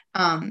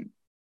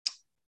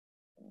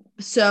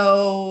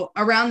 So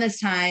around this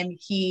time,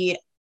 she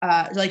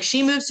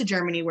moves to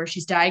Germany where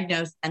she's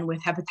diagnosed and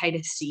with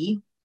hepatitis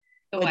C.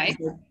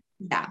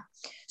 Yeah.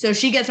 So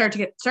she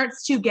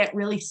starts to get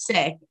really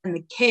sick, and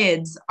the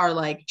kids are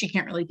like, she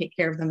can't really take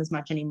care of them as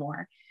much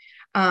anymore.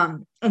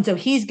 And so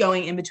he's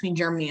going in between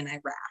Germany and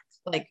Iraq,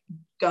 like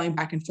going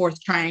back and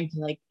forth, trying to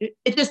like,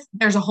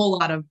 there's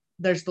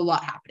a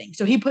lot happening.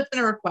 So he puts in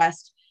a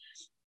request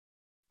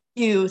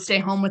to stay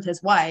home with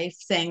his wife,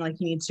 saying like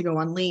he needs to go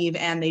on leave,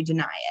 and they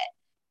deny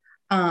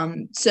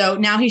it. So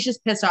now he's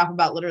just pissed off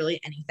about literally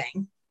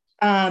anything.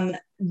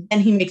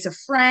 Then he makes a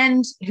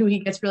friend who he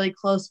gets really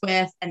close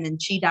with, and then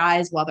she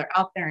dies while they're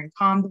out there in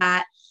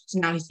combat. So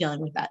now he's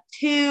dealing with that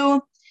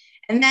too.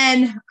 And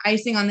then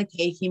icing on the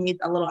cake, he meets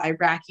a little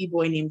Iraqi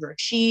boy named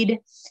Rashid.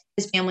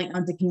 His family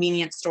owns a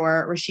convenience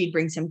store. Rashid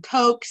brings him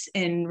Cokes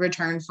in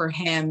return for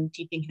him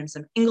teaching him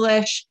some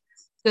English.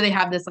 So they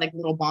have this like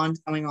little bond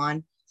going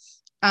on.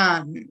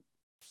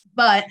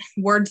 But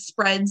word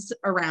spreads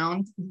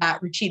around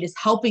that Rashid is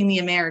helping the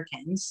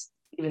Americans,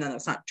 even though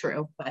that's not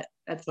true, but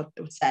that's what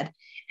was said.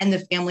 And the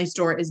family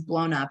store is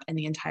blown up and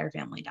the entire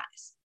family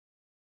dies.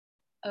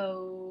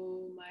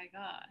 Oh my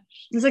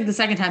gosh. It's like the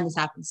second time this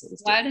happens to this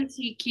Why does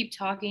he keep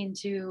talking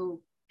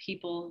to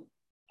people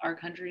our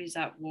country's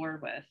at war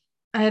with?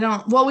 For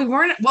one, we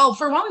weren't at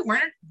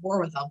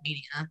war with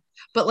Albania,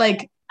 but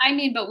like, I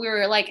mean, but we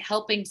were like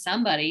helping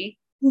somebody.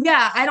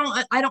 Yeah, I don't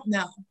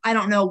know. I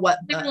don't know what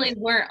we really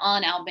weren't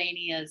on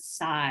Albania's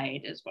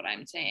side, is what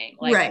I'm saying.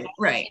 Like,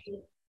 right.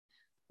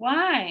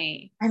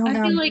 Why? I don't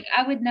know. I feel like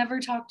I would never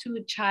talk to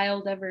a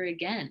child ever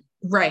again.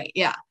 Right.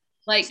 Yeah.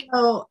 Like,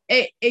 so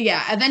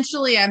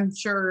eventually I'm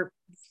sure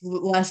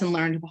lesson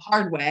learned the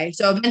hard way.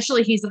 So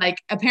eventually he's like,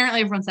 apparently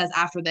everyone says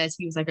after this,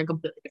 he was like a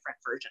completely different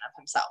version of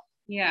himself.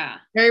 Yeah.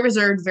 Very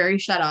reserved, very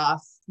shut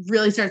off,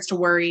 really starts to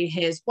worry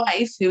his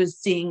wife, who is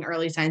seeing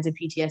early signs of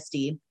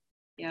PTSD.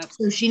 Yep.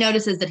 So she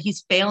notices that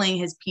he's failing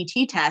his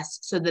PT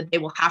test so that they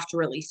will have to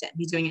release him.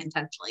 He's doing it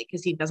intentionally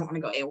because he doesn't want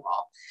to go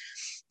AWOL.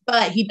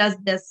 But he does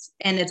this,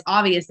 and it's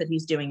obvious that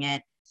he's doing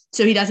it.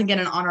 So he doesn't get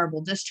an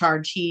honorable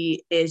discharge.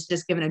 He is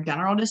just given a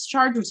general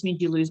discharge, which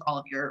means you lose all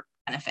of your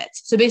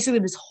benefits. So basically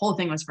this whole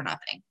thing was for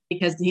nothing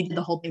because he did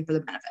the whole thing for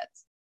the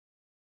benefits.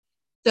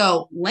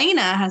 So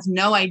Lena has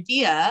no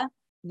idea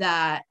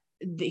that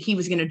he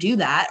was going to do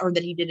that or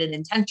that he did it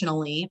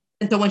intentionally.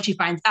 And so when she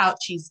finds out,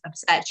 she's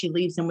upset. She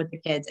leaves him with the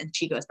kids and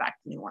she goes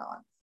back to New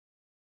Orleans.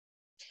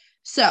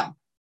 So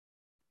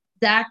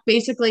Zach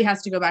basically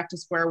has to go back to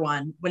square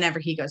one whenever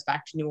he goes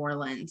back to New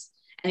Orleans.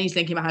 And he's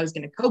thinking about how he's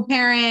going to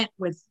co-parent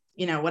with,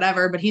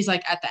 whatever. But he's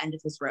like at the end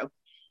of his rope.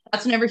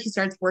 That's whenever he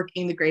starts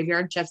working the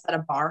graveyard shifts at a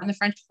bar in the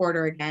French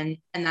Quarter again.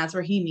 And that's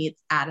where he meets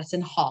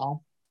Addison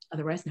Hall,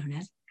 otherwise known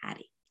as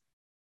Addie.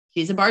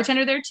 She's a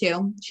bartender there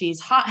too. She's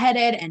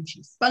hot-headed and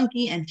she's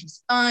spunky and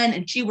she's fun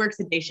and she works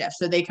a day shift.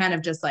 So they kind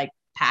of just like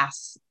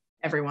pass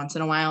every once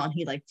in a while and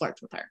he like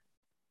flirts with her.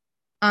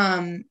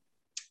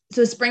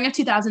 So spring of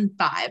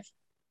 2005,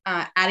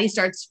 Addie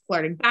starts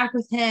flirting back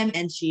with him,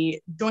 and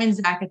she joins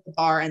Zach at the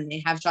bar, and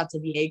they have shots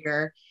of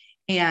Jaeger,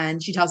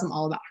 and she tells him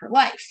all about her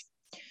life.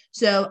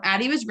 So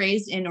Addie was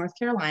raised in North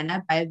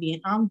Carolina by a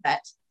Vietnam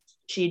vet.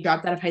 She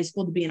dropped out of high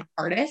school to be an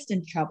artist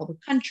and travel the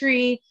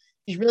country.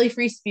 She's really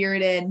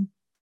free-spirited,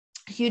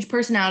 huge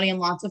personality, and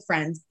lots of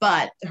friends,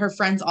 but her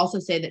friends also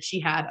say that she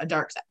had a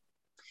dark side.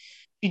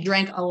 She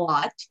drank a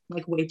lot,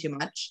 like way too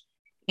much.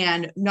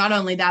 And not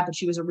only that, but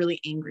she was a really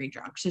angry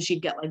drunk. So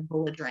she'd get like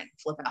belligerent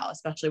and flip out,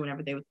 especially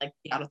whenever they would like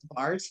be out at the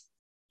bars.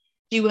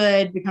 She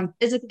would become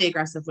physically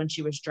aggressive when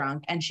she was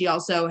drunk. And she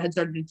also had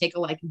started to take a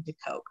liking to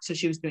coke. So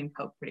she was doing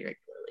coke pretty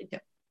regularly too.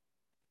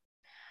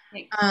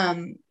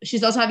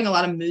 She's also having a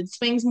lot of mood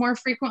swings more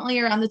frequently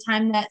around the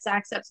time that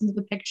Zach steps into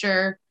the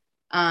picture.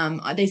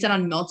 They said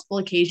on multiple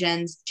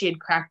occasions she had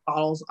cracked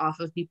bottles off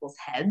of people's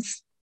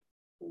heads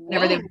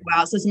whenever they would go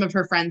out. So some of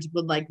her friends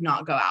would like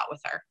not go out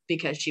with her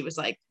because she was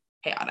like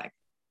chaotic.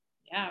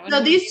 Yeah.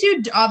 So these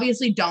two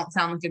obviously don't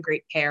sound like a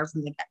great pair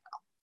from the get-go.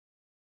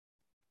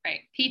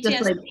 Right.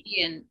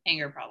 PTSD and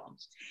anger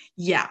problems.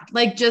 Yeah,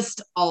 like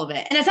just all of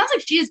it. And it sounds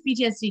like she has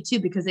PTSD too,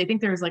 because they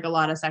think there's like a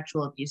lot of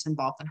sexual abuse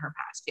involved in her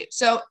past too.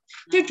 So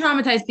two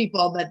traumatized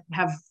people that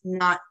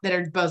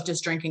are both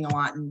just drinking a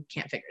lot and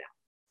can't figure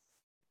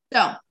it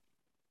out. So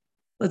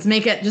let's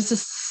make it just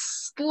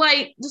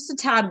a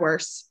tad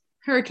worse.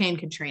 Hurricane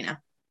Katrina.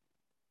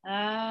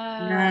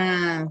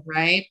 Right.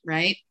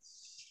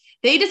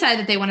 They decide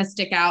that they want to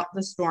stick out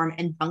the storm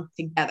and bunk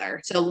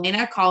together. So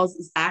Lena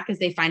calls Zach as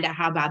they find out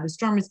how bad the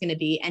storm is going to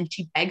be, and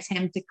she begs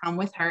him to come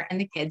with her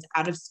and the kids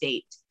out of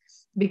state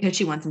because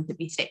she wants them to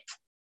be safe.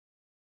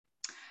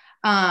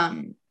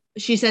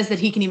 She says that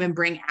he can even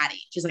bring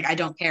Addie. She's like, I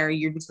don't care.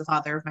 You're just the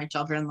father of my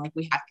children. Like,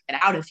 we have to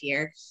get out of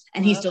here.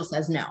 And he still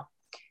says no.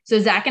 So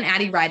Zach and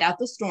Addie ride out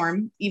the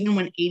storm, even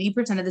when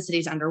 80% of the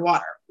city's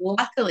underwater.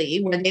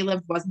 Luckily, where they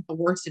lived wasn't the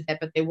worst of it,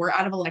 but they were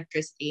out of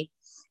electricity.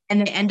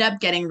 And they end up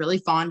getting really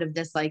fond of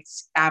this like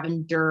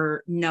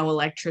scavenger, no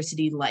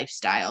electricity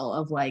lifestyle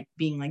of like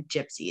being like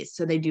gypsies.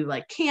 So they do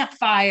like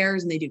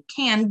campfires and they do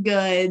canned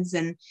goods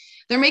and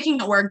they're making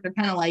it work. They're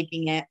kind of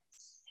liking it.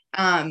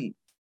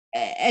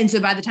 And so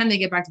by the time they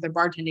get back to their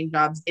bartending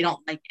jobs, they don't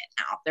like it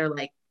now. They're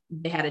like,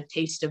 they had a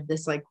taste of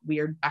this like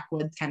weird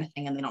backwoods kind of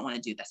thing and they don't want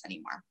to do this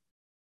anymore.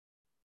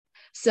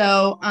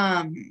 So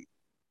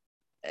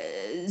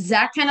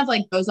Zach kind of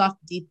like goes off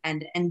the deep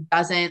end and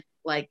doesn't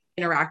like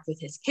interact with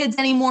his kids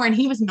anymore. And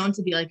he was known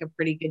to be like a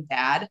pretty good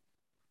dad.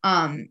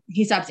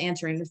 He stops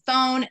answering the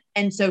phone.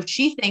 And so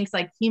she thinks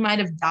like he might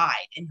have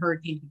died in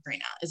Hurricane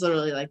Katrina is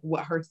literally like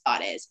what her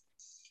thought is.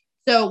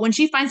 So when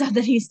she finds out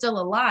that he's still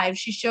alive,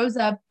 she shows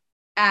up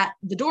at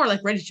the door, like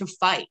ready to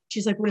fight.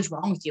 She's like, what is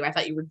wrong with you? I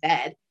thought you were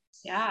dead.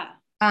 Yeah.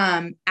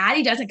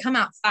 Addie doesn't come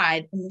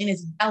outside and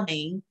Lena's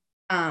yelling.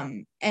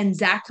 And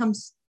Zach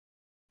comes,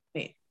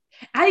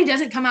 Addie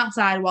doesn't come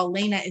outside while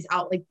Lena is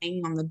out like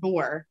banging on the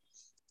door.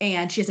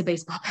 And she has a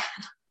baseball bat.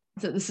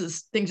 So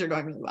things are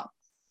going really well.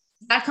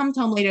 Zach comes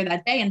home later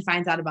that day and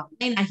finds out about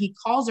Lena. He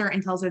calls her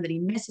and tells her that he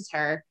misses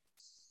her.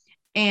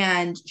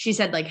 And she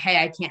said like, hey,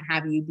 I can't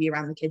have you be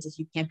around the kids if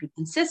you can't be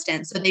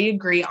consistent. So they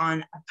agree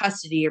on a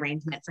custody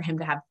arrangement for him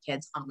to have the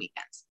kids on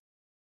weekends.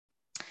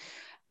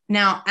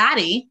 Now,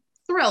 Addie,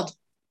 thrilled.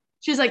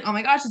 She's like, oh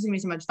my gosh, this is gonna be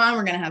so much fun.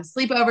 We're gonna have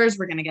sleepovers.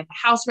 We're gonna get the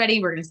house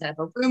ready. We're gonna set up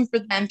a room for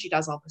them. She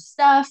does all the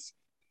stuff.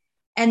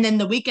 And then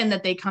the weekend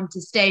that they come to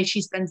stay,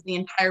 she spends the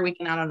entire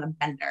weekend out on a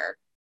bender.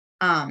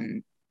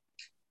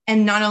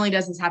 And not only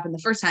does this happen the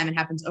first time, it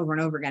happens over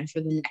and over again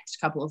for the next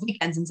couple of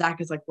weekends. And Zach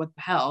is like, what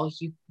the hell?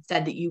 You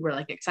said that you were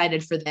like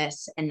excited for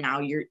this. And now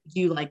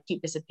you like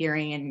keep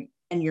disappearing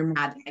and you're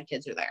mad that my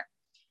kids are there.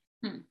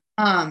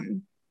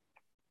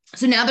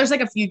 So now there's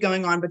like a feud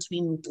going on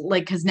between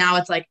like, cause now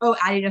it's like, oh,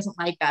 Addie doesn't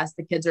like us.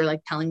 The kids are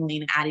like telling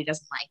Lena Addie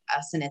doesn't like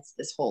us. And it's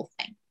this whole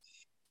thing.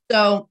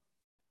 So,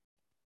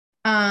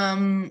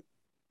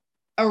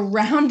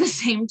 around the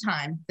same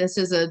time, this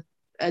is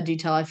a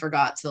detail I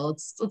forgot. So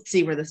let's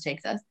see where this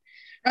takes us.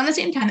 Around the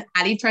same time,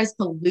 Addie tries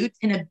to loot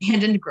an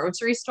abandoned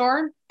grocery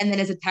store and then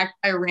is attacked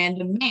by a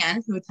random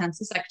man who attempts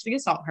to sexually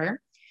assault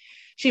her.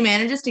 She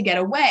manages to get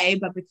away,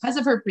 but because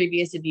of her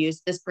previous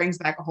abuse, this brings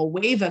back a whole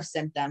wave of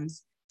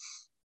symptoms.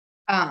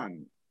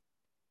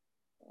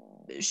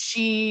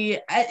 She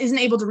isn't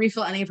able to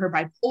refill any of her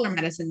bipolar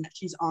medicine that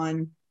she's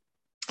on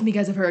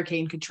because of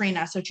Hurricane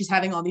Katrina. So she's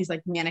having all these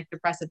like manic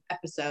depressive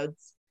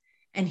episodes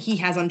and he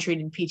has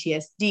untreated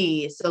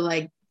PTSD. So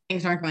like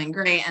things aren't going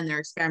great and they're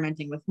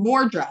experimenting with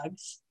more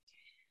drugs.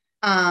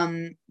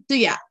 So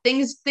yeah,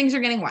 things are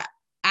getting wild.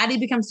 Addie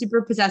becomes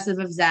super possessive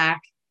of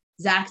Zach.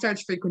 Zach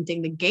starts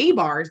frequenting the gay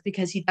bars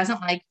because he doesn't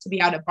like to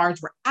be out at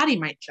bars where Addie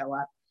might show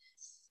up.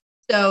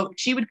 So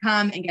she would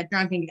come and get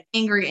drunk and get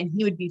angry and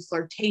he would be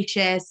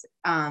flirtatious.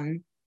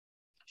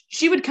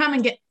 She would come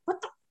and get,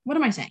 what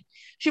am I saying?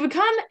 She would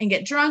come and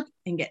get drunk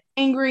and get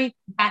angry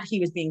that he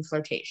was being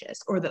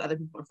flirtatious or that other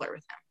people would flirt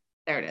with him.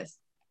 There it is.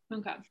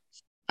 Okay.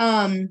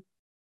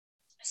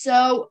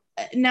 So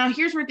now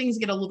here's where things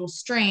get a little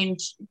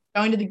strange.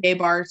 Going to the gay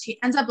bars, he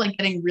ends up like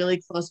getting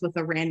really close with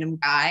a random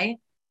guy,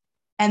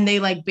 and they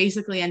like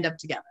basically end up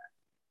together.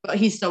 But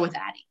he's still with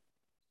Addie.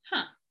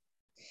 Huh.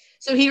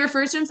 So he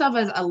refers to himself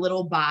as a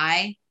little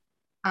bi.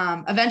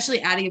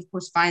 Eventually, Addie, of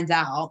course, finds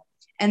out,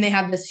 and they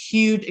have this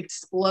huge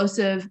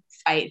explosive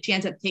fight. She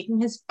ends up taking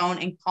his phone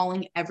and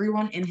calling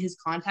everyone in his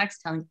contacts,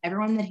 telling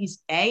everyone that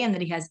he's gay and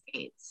that he has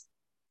AIDS.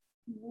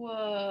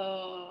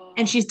 Whoa.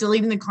 And she's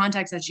deleting the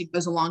contacts as she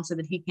goes along so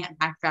that he can't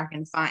backtrack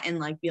and find and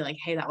like be like,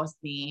 hey, that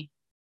wasn't me.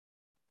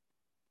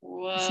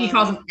 Whoa. She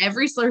calls him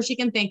every slur she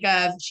can think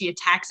of. She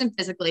attacks him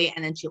physically,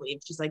 and then she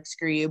leaves. She's like,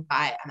 screw you,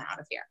 bye, I'm out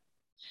of here.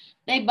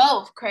 They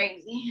both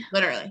crazy.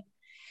 Literally.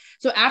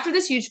 So after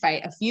this huge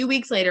fight, a few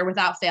weeks later,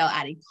 without fail,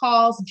 Addie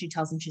calls and she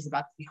tells him she's about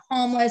to be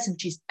homeless and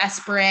she's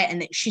desperate.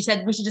 And she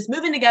said, we should just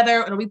move in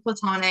together. It'll be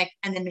platonic.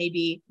 And then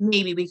maybe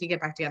we could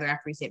get back together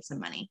after we save some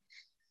money.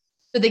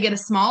 So they get a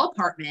small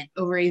apartment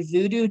over a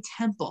voodoo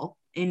temple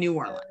in New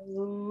Orleans.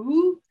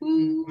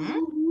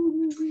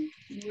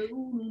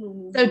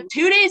 So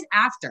 2 days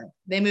after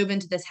they move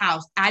into this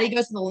house, Addie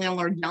goes to the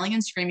landlord yelling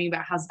and screaming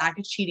about how Zach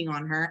is cheating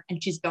on her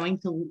and she's going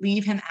to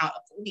leave him out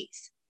of the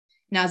lease.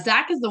 Now,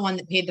 Zach is the one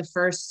that paid the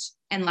first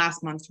and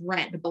last month's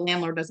rent, but the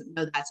landlord doesn't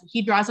know that. So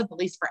he draws up the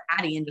lease for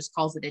Addie and just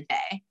calls it a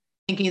day,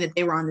 thinking that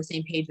they were on the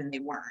same page and they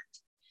weren't.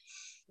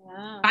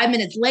 Wow. 5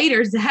 minutes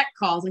later, Zach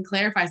calls and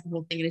clarifies the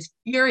whole thing and is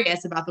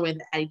furious about the way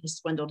that Addie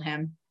just swindled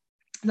him.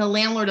 The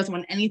landlord doesn't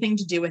want anything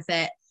to do with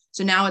it.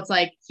 So now it's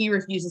like he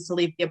refuses to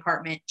leave the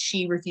apartment.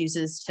 She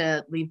refuses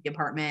to leave the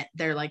apartment.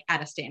 They're like at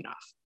a standoff.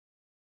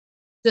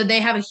 So they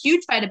have a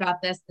huge fight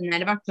about this the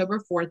night of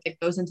October 4th that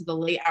goes into the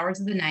late hours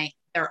of the night.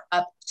 They're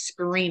up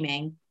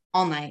screaming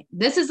all night.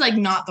 This is like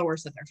not the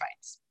worst of their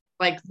fights.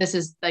 Like this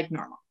is like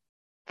normal.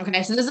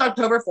 Okay, so this is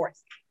October 4th.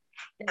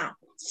 Now,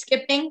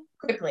 skipping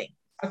quickly,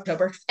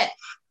 October 5th.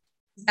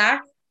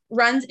 Zach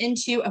runs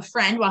into a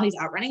friend while he's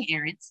out running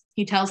errands.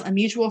 He tells a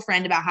mutual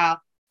friend about how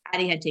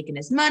Addie had taken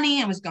his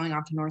money and was going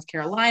off to North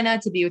Carolina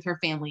to be with her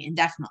family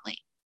indefinitely.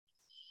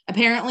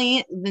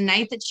 Apparently, the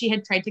night that she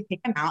had tried to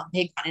kick him out, they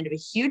had gotten into a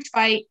huge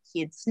fight.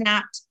 He had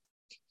snapped.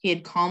 He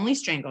had calmly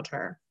strangled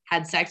her,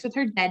 had sex with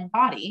her dead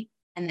body,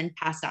 and then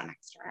passed out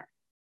next to her.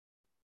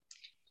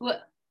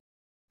 What?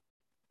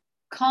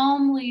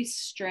 Calmly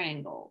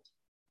strangled.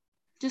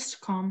 Just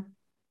calm.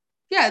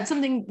 Yeah, it's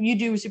something you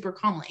do super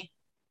calmly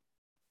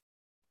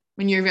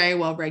when you're very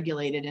well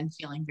regulated and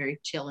feeling very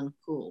chill and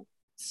cool.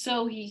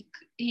 So he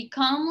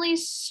calmly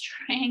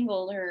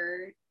strangled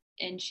her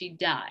and she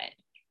died.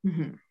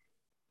 Mm-hmm.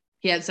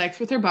 He had sex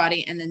with her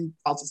body and then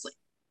falls asleep.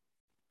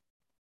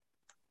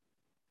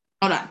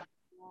 Hold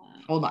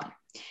on.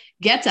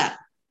 Gets up,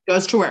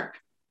 goes to work,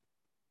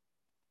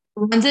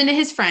 runs into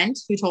his friend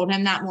who had told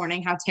him that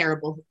morning how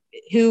terrible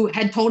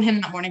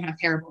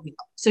he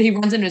was. So he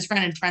runs into his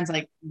friend and his friend's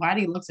like, why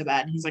do you look so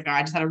bad? And he's like, oh,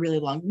 I just had a really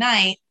long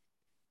night.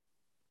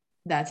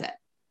 That's it.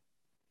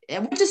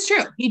 Which is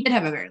true. He did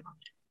have a very long night.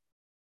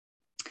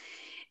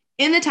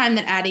 In the time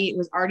that Addie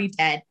was already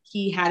dead,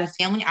 he had a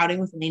family outing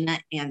with Lena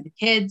and the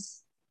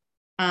kids.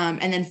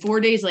 And then 4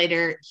 days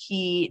later,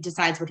 he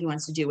decides what he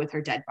wants to do with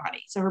her dead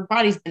body. So her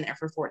body's been there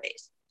for 4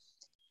 days.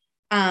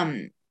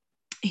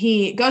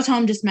 He goes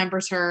home,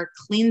 dismembers her,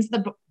 cleans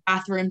the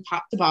bathroom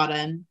top to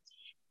bottom,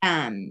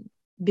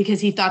 because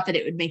he thought that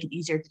it would make it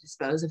easier to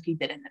dispose if he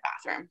did in the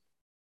bathroom.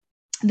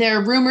 There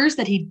are rumors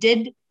that he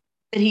didn't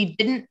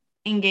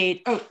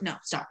engage. Oh, no,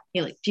 stop,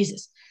 Haley,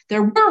 Jesus.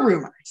 There were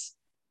rumors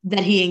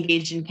that he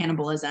engaged in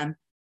cannibalism,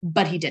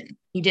 but he didn't.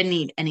 He didn't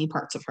eat any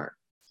parts of her.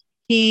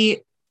 He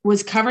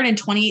was covered in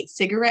 28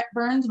 cigarette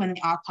burns when they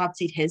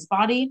autopsied his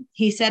body.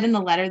 He said in the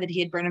letter that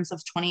he had burned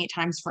himself 28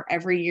 times for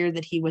every year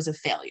that he was a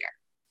failure.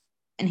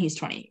 And he's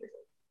 20 years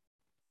old.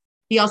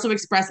 He also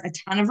expressed a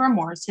ton of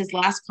remorse. His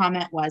last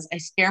comment was, I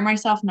scare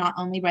myself not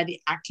only by the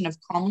action of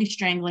calmly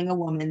strangling a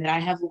woman that I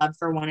have loved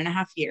for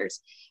 1.5 years,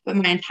 but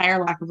my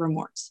entire lack of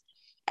remorse.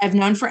 I've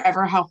known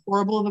forever how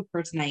horrible of a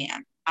person I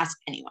am. Ask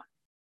anyone.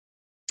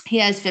 He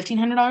has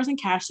 $1,500 in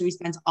cash, so he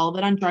spends all of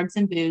it on drugs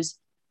and booze,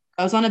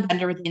 goes on a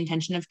bender with the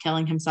intention of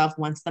killing himself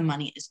once the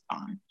money is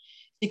gone.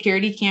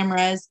 Security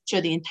cameras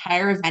show the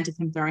entire event of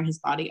him throwing his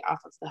body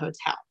off of the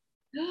hotel.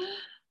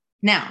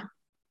 Now,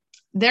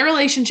 their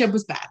relationship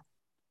was bad,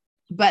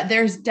 but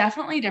there's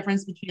definitely a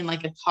difference between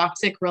like a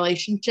toxic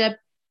relationship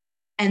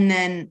and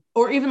then,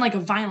 or even like a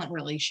violent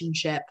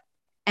relationship,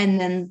 and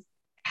then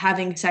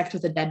having sex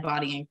with a dead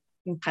body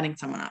and cutting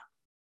someone up.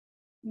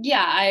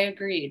 Yeah, I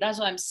agree. That's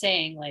what I'm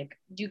saying. Like,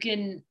 you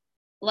can,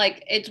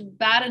 like, it's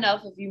bad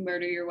enough if you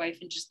murder your wife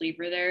and just leave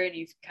her there and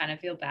you kind of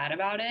feel bad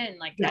about it and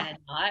like kind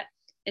of not.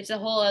 It's a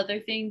whole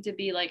other thing to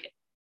be like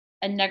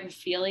a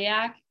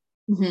necrophiliac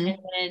and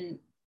then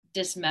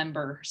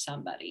dismember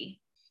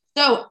somebody.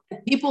 So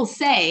people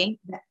say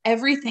that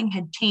everything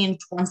had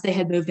changed once they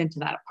had moved into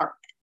that apartment.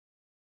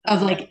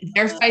 Of like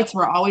their fights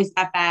were always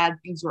that bad,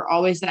 things were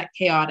always that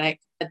chaotic,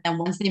 but then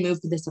once they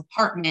moved to this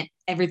apartment,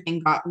 everything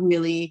got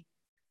really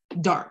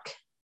dark.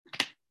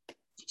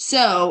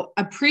 So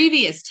a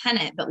previous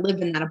tenant that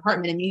lived in that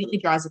apartment immediately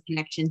draws a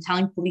connection,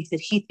 telling police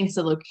that he thinks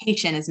the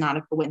location is not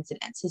a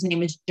coincidence. His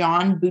name is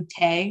John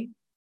Boutte.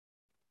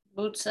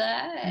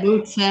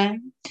 Boutte.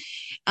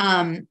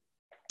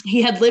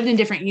 He had lived in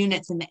different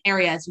units in the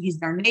area, so he's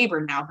their neighbor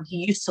now, but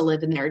he used to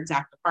live in their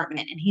exact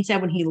apartment. And he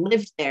said when he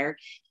lived there,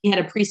 he had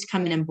a priest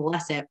come in and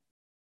bless it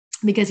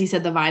because he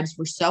said the vibes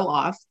were so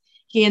off.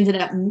 He ended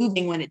up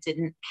moving when it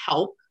didn't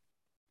help.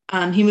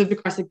 He moved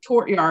across the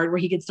courtyard where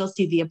he could still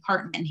see the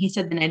apartment. He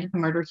said the night of the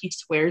murder, he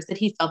swears that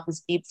he felt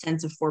this deep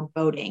sense of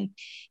foreboding.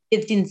 He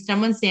had seen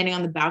someone standing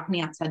on the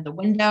balcony outside the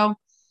window.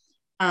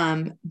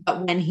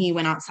 But when he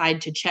went outside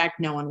to check,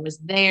 no one was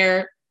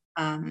there.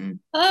 That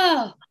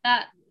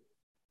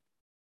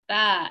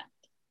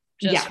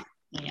just freaked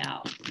me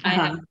out. I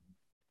have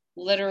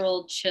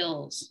literal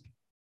chills.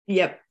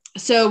 Yep.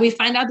 So we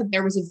find out that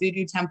there was a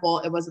voodoo temple.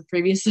 It was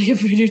previously a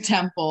voodoo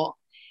temple.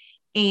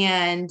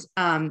 And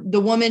the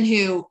woman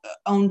who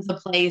owned the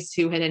place,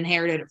 who had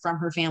inherited it from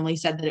her family,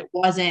 said that it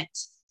wasn't.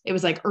 It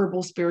was like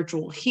herbal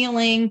spiritual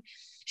healing.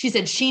 She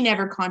said she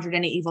never conjured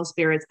any evil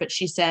spirits, but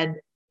she said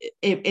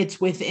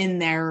it's within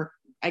their,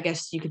 I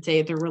guess you could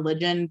say, their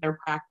religion, their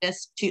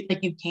practice, to like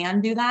you can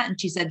do that. And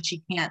she said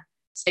she can't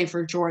say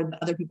for sure that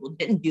other people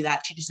didn't do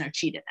that. She just knows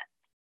she didn't.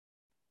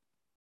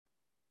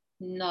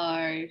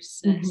 No.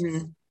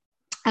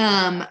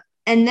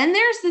 And then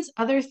there's this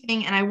other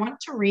thing, and I want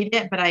to read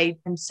it, but I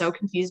am so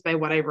confused by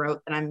what I wrote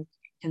that I'm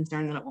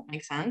concerned that it won't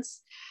make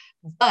sense.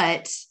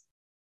 But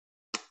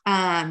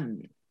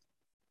in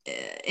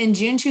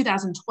June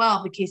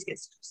 2012, the case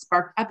gets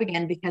sparked up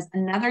again because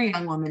another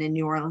young woman in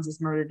New Orleans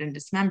is murdered and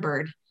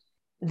dismembered.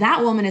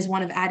 That woman is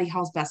one of Addie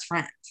Hall's best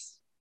friends.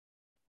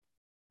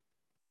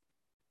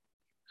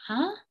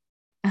 Huh?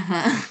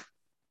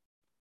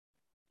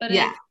 But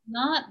it's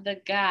not the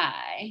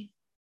guy,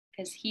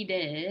 because he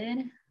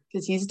did.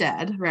 Because he's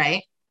dead,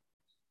 right?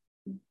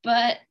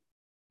 But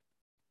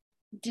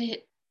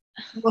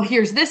well,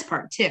 here's this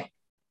part too.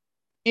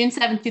 June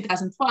 7th,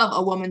 2012,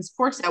 a woman's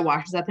corset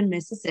washes up in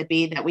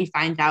Mississippi that we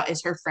find out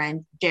is her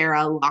friend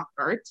Jara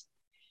Lockhart,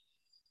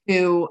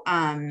 who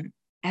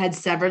had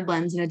severed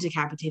limbs and a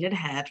decapitated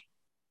head.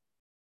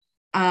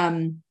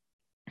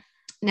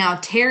 Now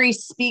Terry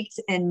Speaks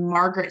and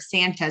Margaret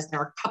Sanchez,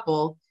 they're a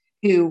couple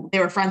who they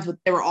were friends with.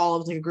 They were all, it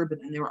was like a group of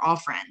them. They were all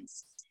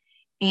friends.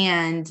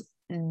 And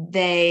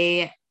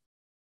they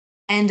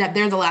end up,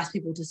 they're the last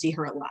people to see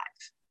her alive.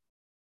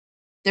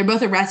 They're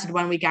both arrested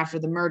 1 week after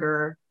the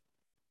murder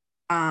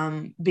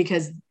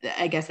because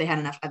I guess they had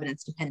enough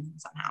evidence to pin them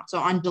somehow. So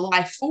on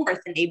July 4th,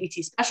 an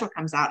ABC special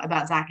comes out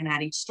about Zach and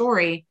Addie's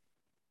story.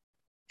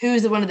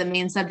 Who's one of the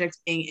main subjects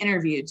being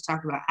interviewed to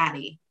talk about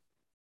Addie?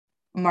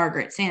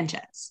 Margaret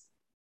Sanchez,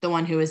 the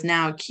one who is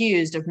now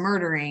accused of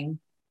murdering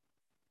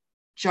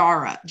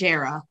Jara.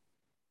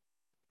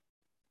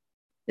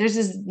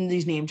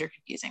 These names are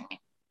confusing me.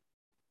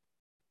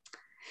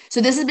 So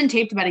this has been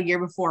taped about a year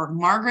before.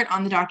 Margaret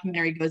on the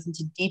documentary goes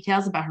into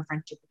details about her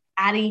friendship with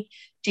Addie.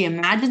 She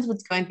imagines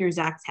what's going through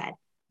Zach's head,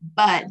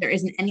 but there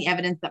isn't any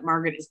evidence that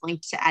Margaret is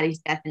linked to Addie's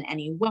death in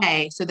any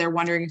way. So they're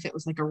wondering if it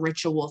was like a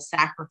ritual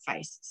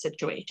sacrifice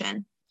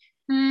situation.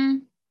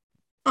 On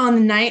the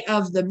night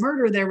of the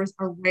murder, there was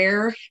a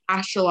rare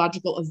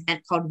astrological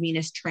event called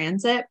Venus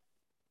transit.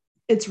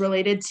 It's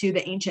related to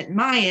the ancient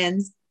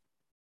Mayans,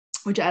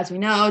 which, as we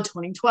know,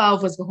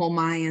 2012 was the whole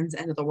Mayans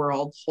end of the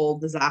world, whole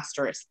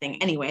disastrous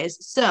thing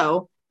anyways.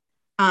 So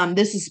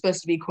this is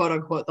supposed to be, quote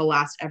unquote, the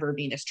last ever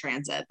Venus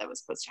transit that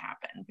was supposed to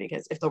happen,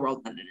 because if the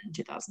world ended in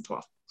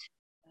 2012.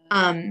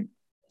 In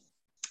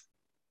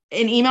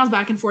emails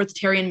back and forth,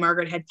 Terry and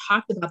Margaret had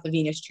talked about the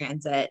Venus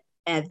transit,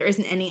 and there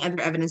isn't any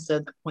other evidence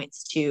that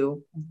points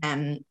to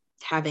them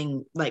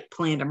having like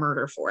planned a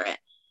murder for it.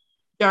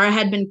 Jara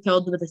had been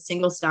killed with a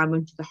single stab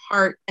wound to the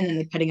heart, and then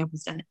the cutting up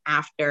was done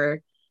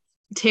after.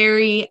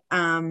 Terry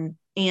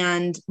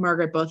and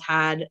Margaret both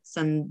had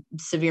some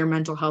severe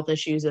mental health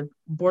issues of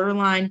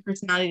borderline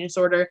personality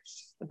disorder,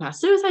 a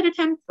past suicide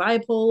attempt,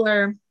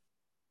 bipolar.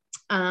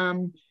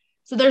 So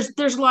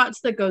there's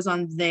lots that goes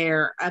on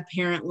there.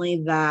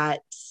 Apparently that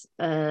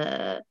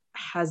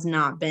has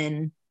not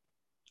been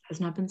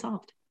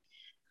solved.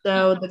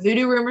 So the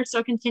voodoo rumors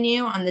still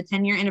continue. On the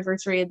 10-year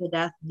anniversary of the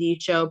death, the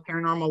show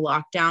Paranormal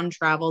Lockdown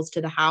travels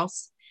to the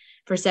house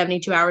for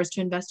 72 hours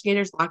to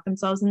investigators lock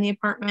themselves in the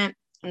apartment,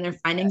 and their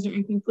findings are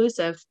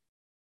inconclusive.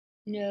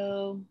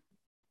 No.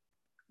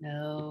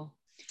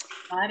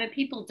 Why do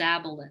people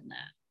dabble in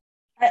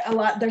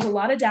that? There's a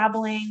lot of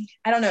dabbling.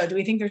 I don't know. Do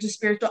we think there's a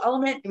spiritual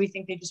element? Do we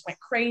think they just went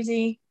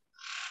crazy?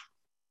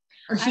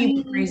 Or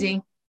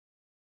crazy?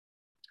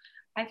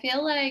 I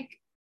feel like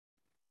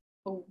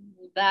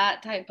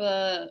that type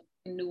of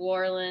New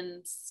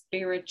Orleans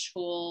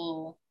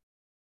spiritual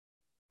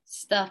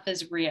stuff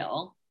is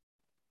real.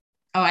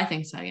 Oh, I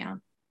think so, yeah.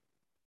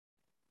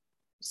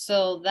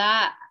 So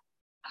that,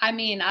 I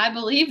mean, I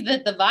believe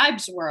that the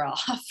vibes were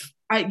off.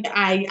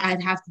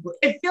 I'd have to.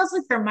 It feels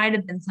like there might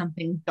have been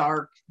something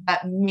dark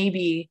that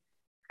maybe.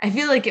 I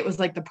feel like it was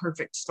like the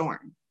perfect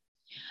storm.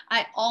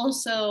 I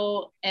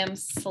also am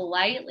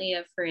slightly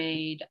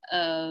afraid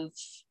of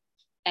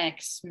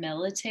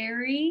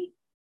ex-military.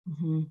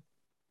 Mm-hmm.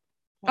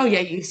 Oh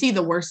yeah, you see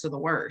the worst of the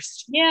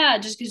worst. Yeah,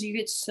 just because you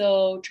get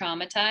so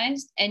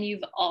traumatized, and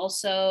you've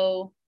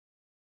also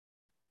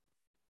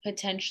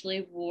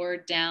potentially wore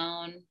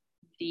down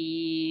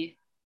the,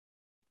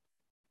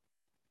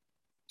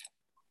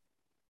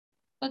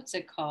 what's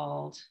it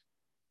called?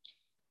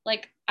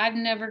 Like, I've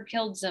never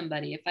killed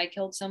somebody. If I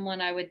killed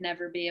someone, I would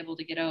never be able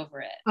to get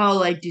over it. Oh,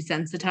 like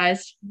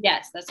desensitized.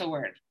 Yes, that's a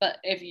word. But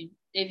if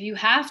you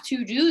have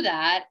to do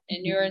that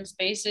and you're in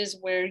spaces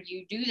where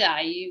you do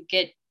that, you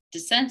get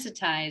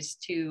desensitized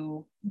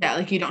to. Yeah,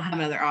 like you don't have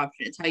another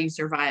option. It's how you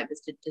survive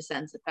is to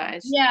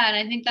desensitize. Yeah, and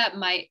I think that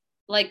might,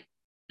 like,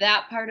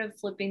 that part of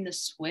flipping the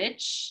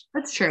switch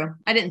That's true.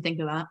 I didn't think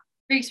of that.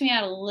 freaks me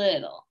out a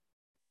little.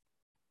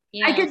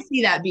 I Yeah. could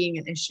see that being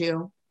an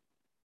issue.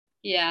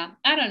 Yeah,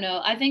 I don't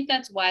know. I think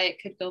that's why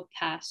it could go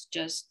past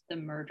just the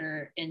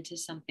murder into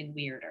something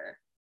weirder.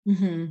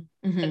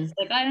 Mm-hmm. Mm-hmm. It's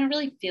like I don't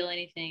really feel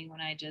anything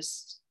when I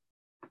just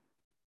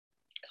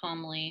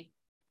calmly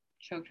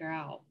choked her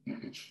out.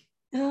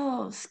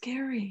 Oh,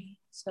 scary.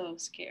 So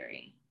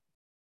scary.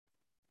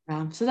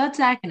 So that's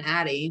Zach and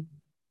Addie.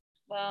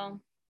 Well,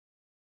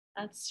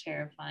 that's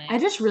terrifying. I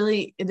just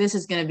really, this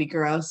is going to be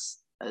gross.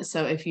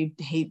 So if you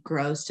hate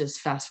gross, just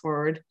fast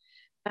forward.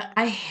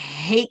 I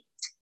hate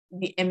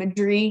the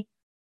imagery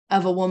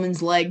of a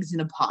woman's legs in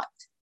a pot.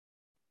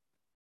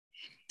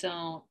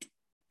 Don't.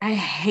 I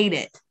hate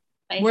it.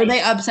 Were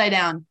they upside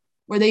down?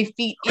 Were they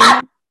feet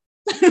in?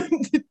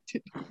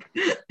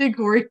 The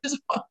Corey is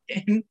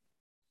walking.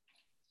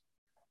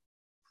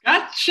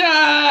 Gotcha!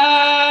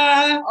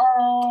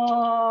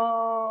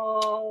 Oh.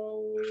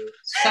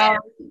 Sorry,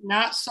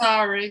 not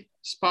sorry.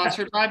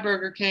 Sponsored by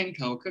Burger King,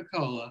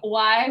 Coca-Cola.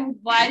 Why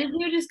did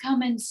you just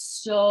come in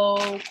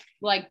so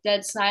like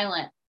dead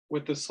silent?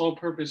 With the sole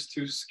purpose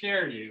to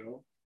scare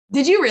you.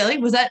 Did you really?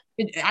 Was that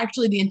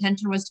actually the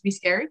intention was to be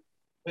scary?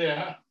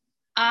 Yeah.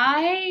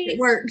 It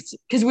worked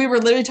because we were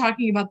literally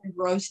talking about the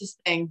grossest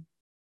thing.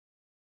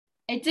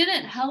 It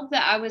didn't help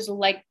that I was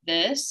like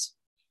this.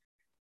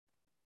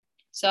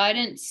 So I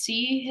didn't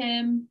see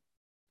him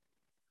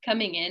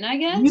coming in, I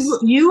guess.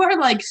 You are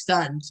like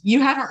stunned.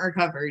 You haven't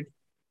recovered.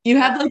 You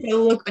have like a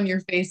look on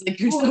your face like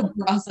you're still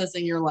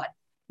processing your life.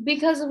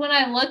 Because when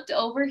I looked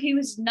over, he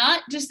was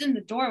not just in the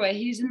doorway,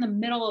 he was in the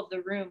middle of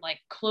the room, like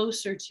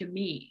closer to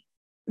me.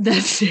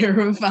 That's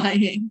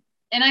terrifying.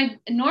 And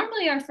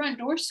normally our front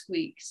door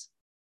squeaks.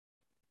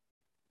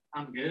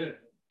 I'm good.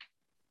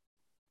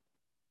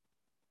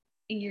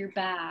 You're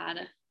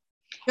bad.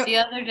 The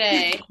other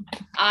day,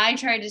 I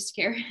tried to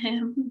scare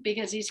him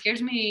because he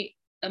scares me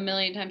a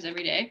million times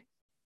every day.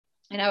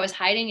 And I was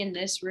hiding in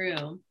this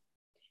room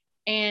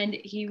and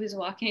he was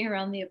walking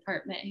around the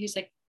apartment. He's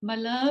like, "My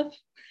love,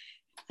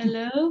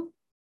 hello,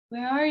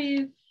 where are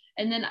you?"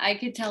 And then I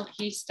could tell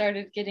he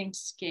started getting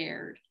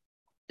scared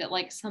that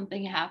like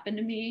something happened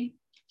to me.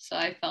 So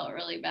I felt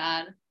really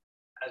bad.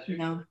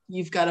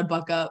 You've got to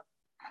buck up.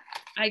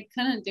 I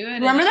couldn't do it.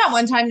 Remember that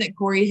one time that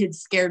Corey had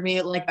scared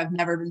me like I've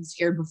never been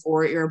scared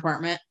before at your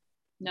apartment?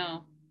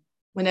 No.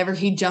 Whenever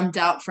he jumped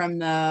out from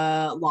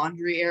the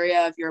laundry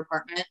area of your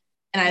apartment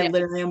and I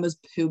literally almost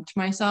pooped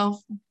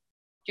myself. Do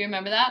you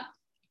remember that?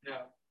 No.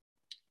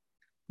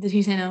 Did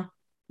he say no?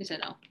 He said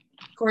no.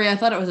 Corey, I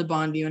thought it was a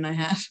bond you and I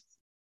had.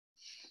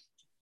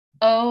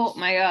 Oh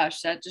my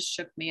gosh, that just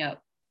shook me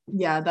up.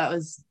 Yeah, that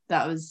was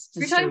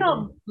You're talking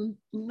about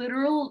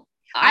literal.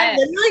 I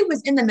literally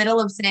was in the middle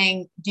of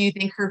saying, do you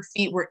think her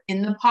feet were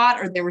in the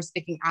pot or they were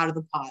sticking out of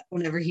the pot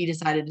whenever he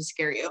decided to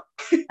scare you?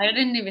 I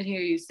didn't even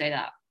hear you say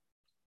that.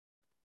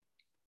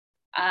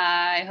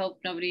 I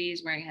hope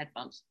nobody's wearing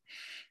headphones.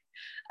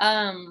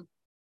 I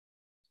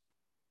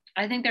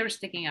think they were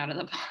sticking out of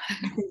the pot.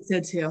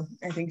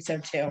 I think so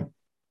too.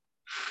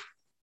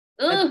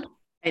 Ugh.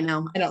 I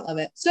know. I don't love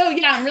it. So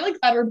yeah, I'm really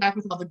glad we're back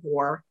with all the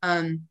gore.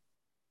 I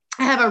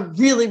have a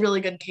really, really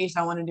good case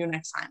I want to do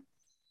next time.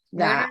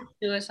 Murder,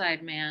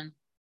 suicide, man.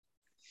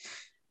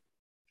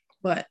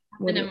 What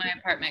happened in my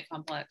apartment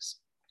complex?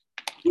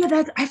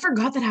 Yeah, I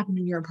forgot that happened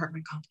in your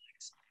apartment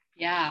complex.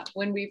 Yeah,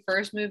 when we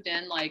first moved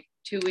in, like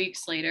 2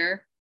 weeks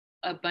later,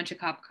 a bunch of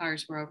cop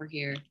cars were over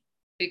here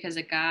because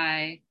a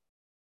girl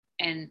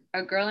and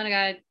a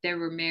guy, they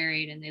were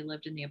married and they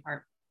lived in the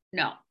apartment.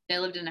 No, they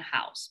lived in a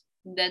house.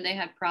 Then they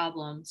had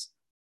problems,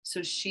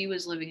 so she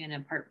was living in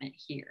an apartment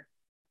here.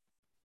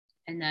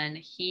 And then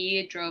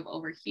he drove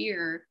over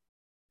here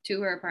to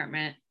her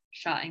apartment,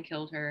 shot and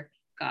killed her,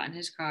 got in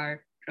his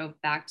car,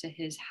 drove back to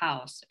his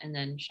house, and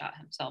then shot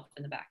himself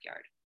in the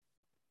backyard.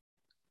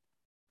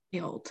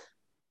 Killed.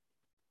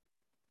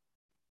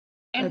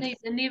 And they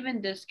didn't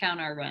even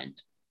discount our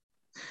rent.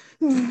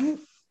 You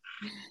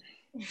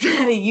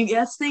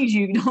guess things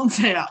you don't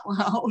say out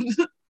loud.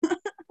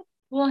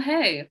 Well,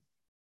 hey,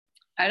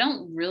 I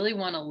don't really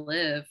want to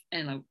live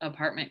in an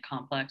apartment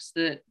complex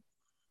that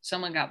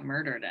someone got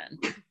murdered in.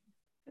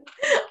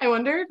 I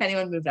wonder if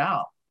anyone moved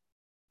out.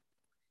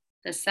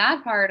 The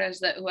sad part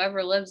is that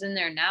whoever lives in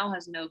there now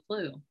has no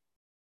clue.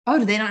 Oh,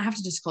 do they not have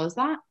to disclose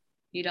that?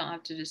 You don't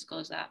have to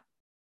disclose that.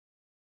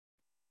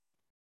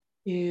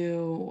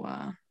 Ew.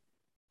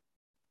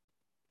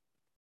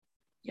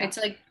 Yeah. It's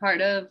like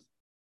part of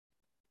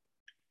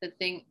the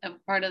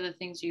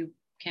things you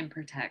can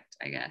protect,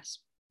 I guess.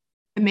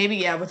 Maybe,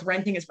 yeah, with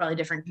renting it's probably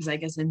different because I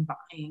guess in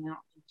buying, I don't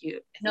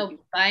think No,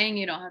 buying,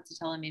 you don't have to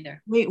tell them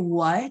either. Wait,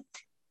 what?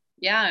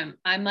 Yeah,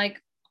 I'm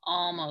like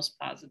almost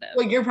positive.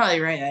 Well, you're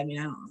probably right. I mean,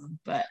 I don't know,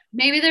 but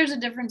maybe there's a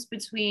difference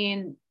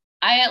between,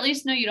 I at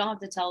least know you don't have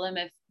to tell them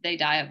if they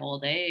die of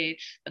old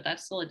age, but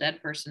that's still a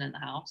dead person in the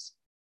house.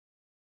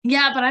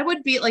 yeah, but I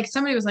would be like,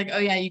 somebody was like, oh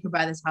yeah, you could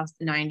buy this house.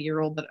 The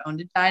 90-year-old that owned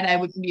it died. I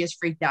wouldn't be as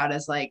freaked out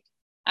as like,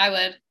 I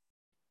would.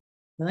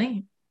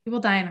 really? People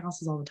die in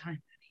houses all the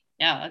time.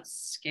 Yeah, that's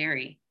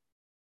scary.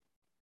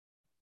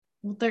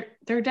 Well,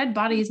 their dead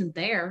body isn't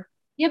there.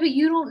 Yeah, but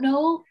you don't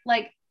know,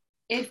 like,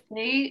 if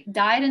they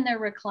died in their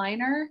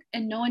recliner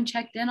and no one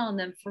checked in on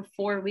them for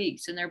 4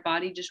 weeks and their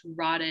body just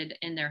rotted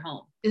in their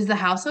home. Is the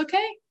house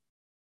okay?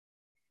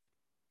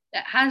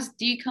 It has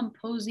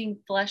decomposing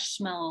flesh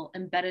smell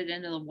embedded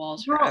into the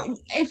walls. Girl,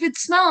 if it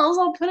smells,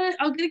 I'll get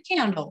a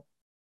candle.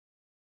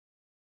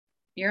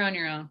 You're on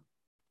your own.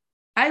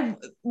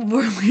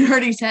 We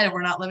already said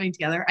we're not living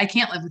together. I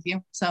can't live with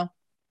you, so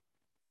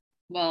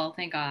Well,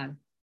 thank God.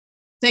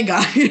 thank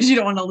God, because you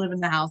don't want to live in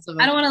the house of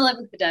I don't want to live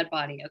with the dead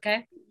body,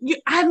 okay?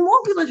 I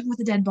won't be living with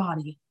a dead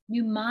body.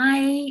 You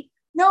might.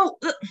 No,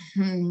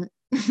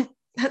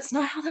 that's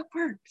not how that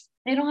works.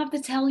 They don't have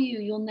to tell you.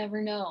 You'll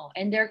never know.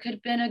 And there could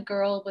have been a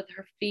girl with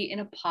her feet in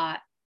a pot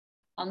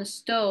on the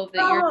stove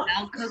that you're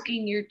now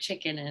cooking your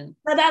chicken in.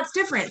 But that's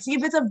different. See,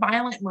 if it's a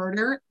violent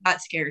murder,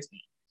 that scares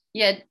me.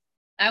 Yeah,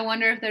 I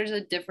wonder if there's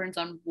a difference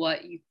on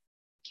what you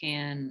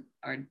can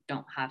or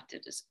don't have to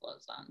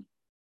disclose on.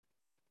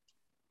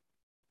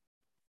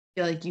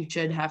 I feel like you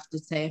should have to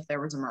say if there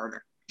was a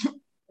murder.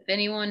 If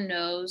anyone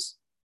knows,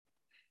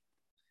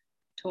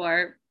 to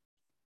our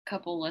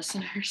couple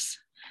listeners,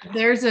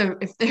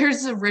 If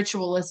there's a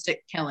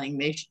ritualistic killing,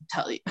 they should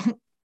tell you.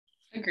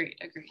 Agreed.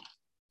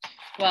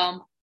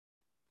 Well,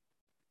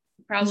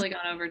 probably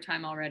gone over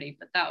time already,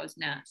 but that was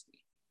nasty.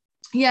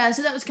 Yeah,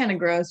 so that was kind of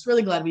gross.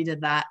 Really glad we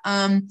did that.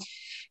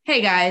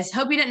 Hey guys,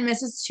 hope you didn't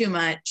miss us too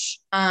much.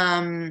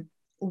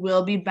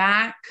 We'll be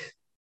back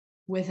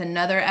with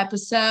another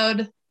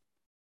episode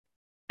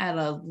at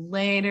a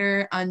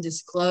later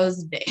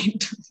undisclosed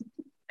date.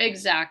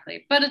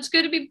 Exactly. But it's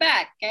good to be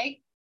back, okay?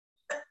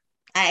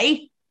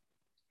 Hey.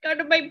 Good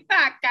to be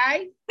back,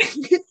 eh?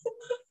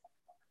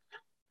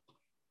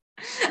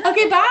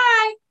 Okay,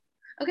 bye.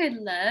 Okay,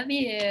 love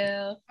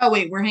you. Oh,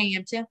 wait, we're hanging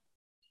up too?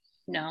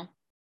 No.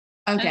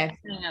 Okay.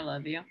 I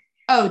love you.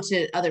 Oh,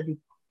 to other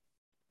people.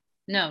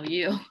 No,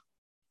 you.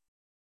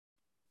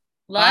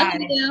 Love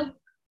Bye. you.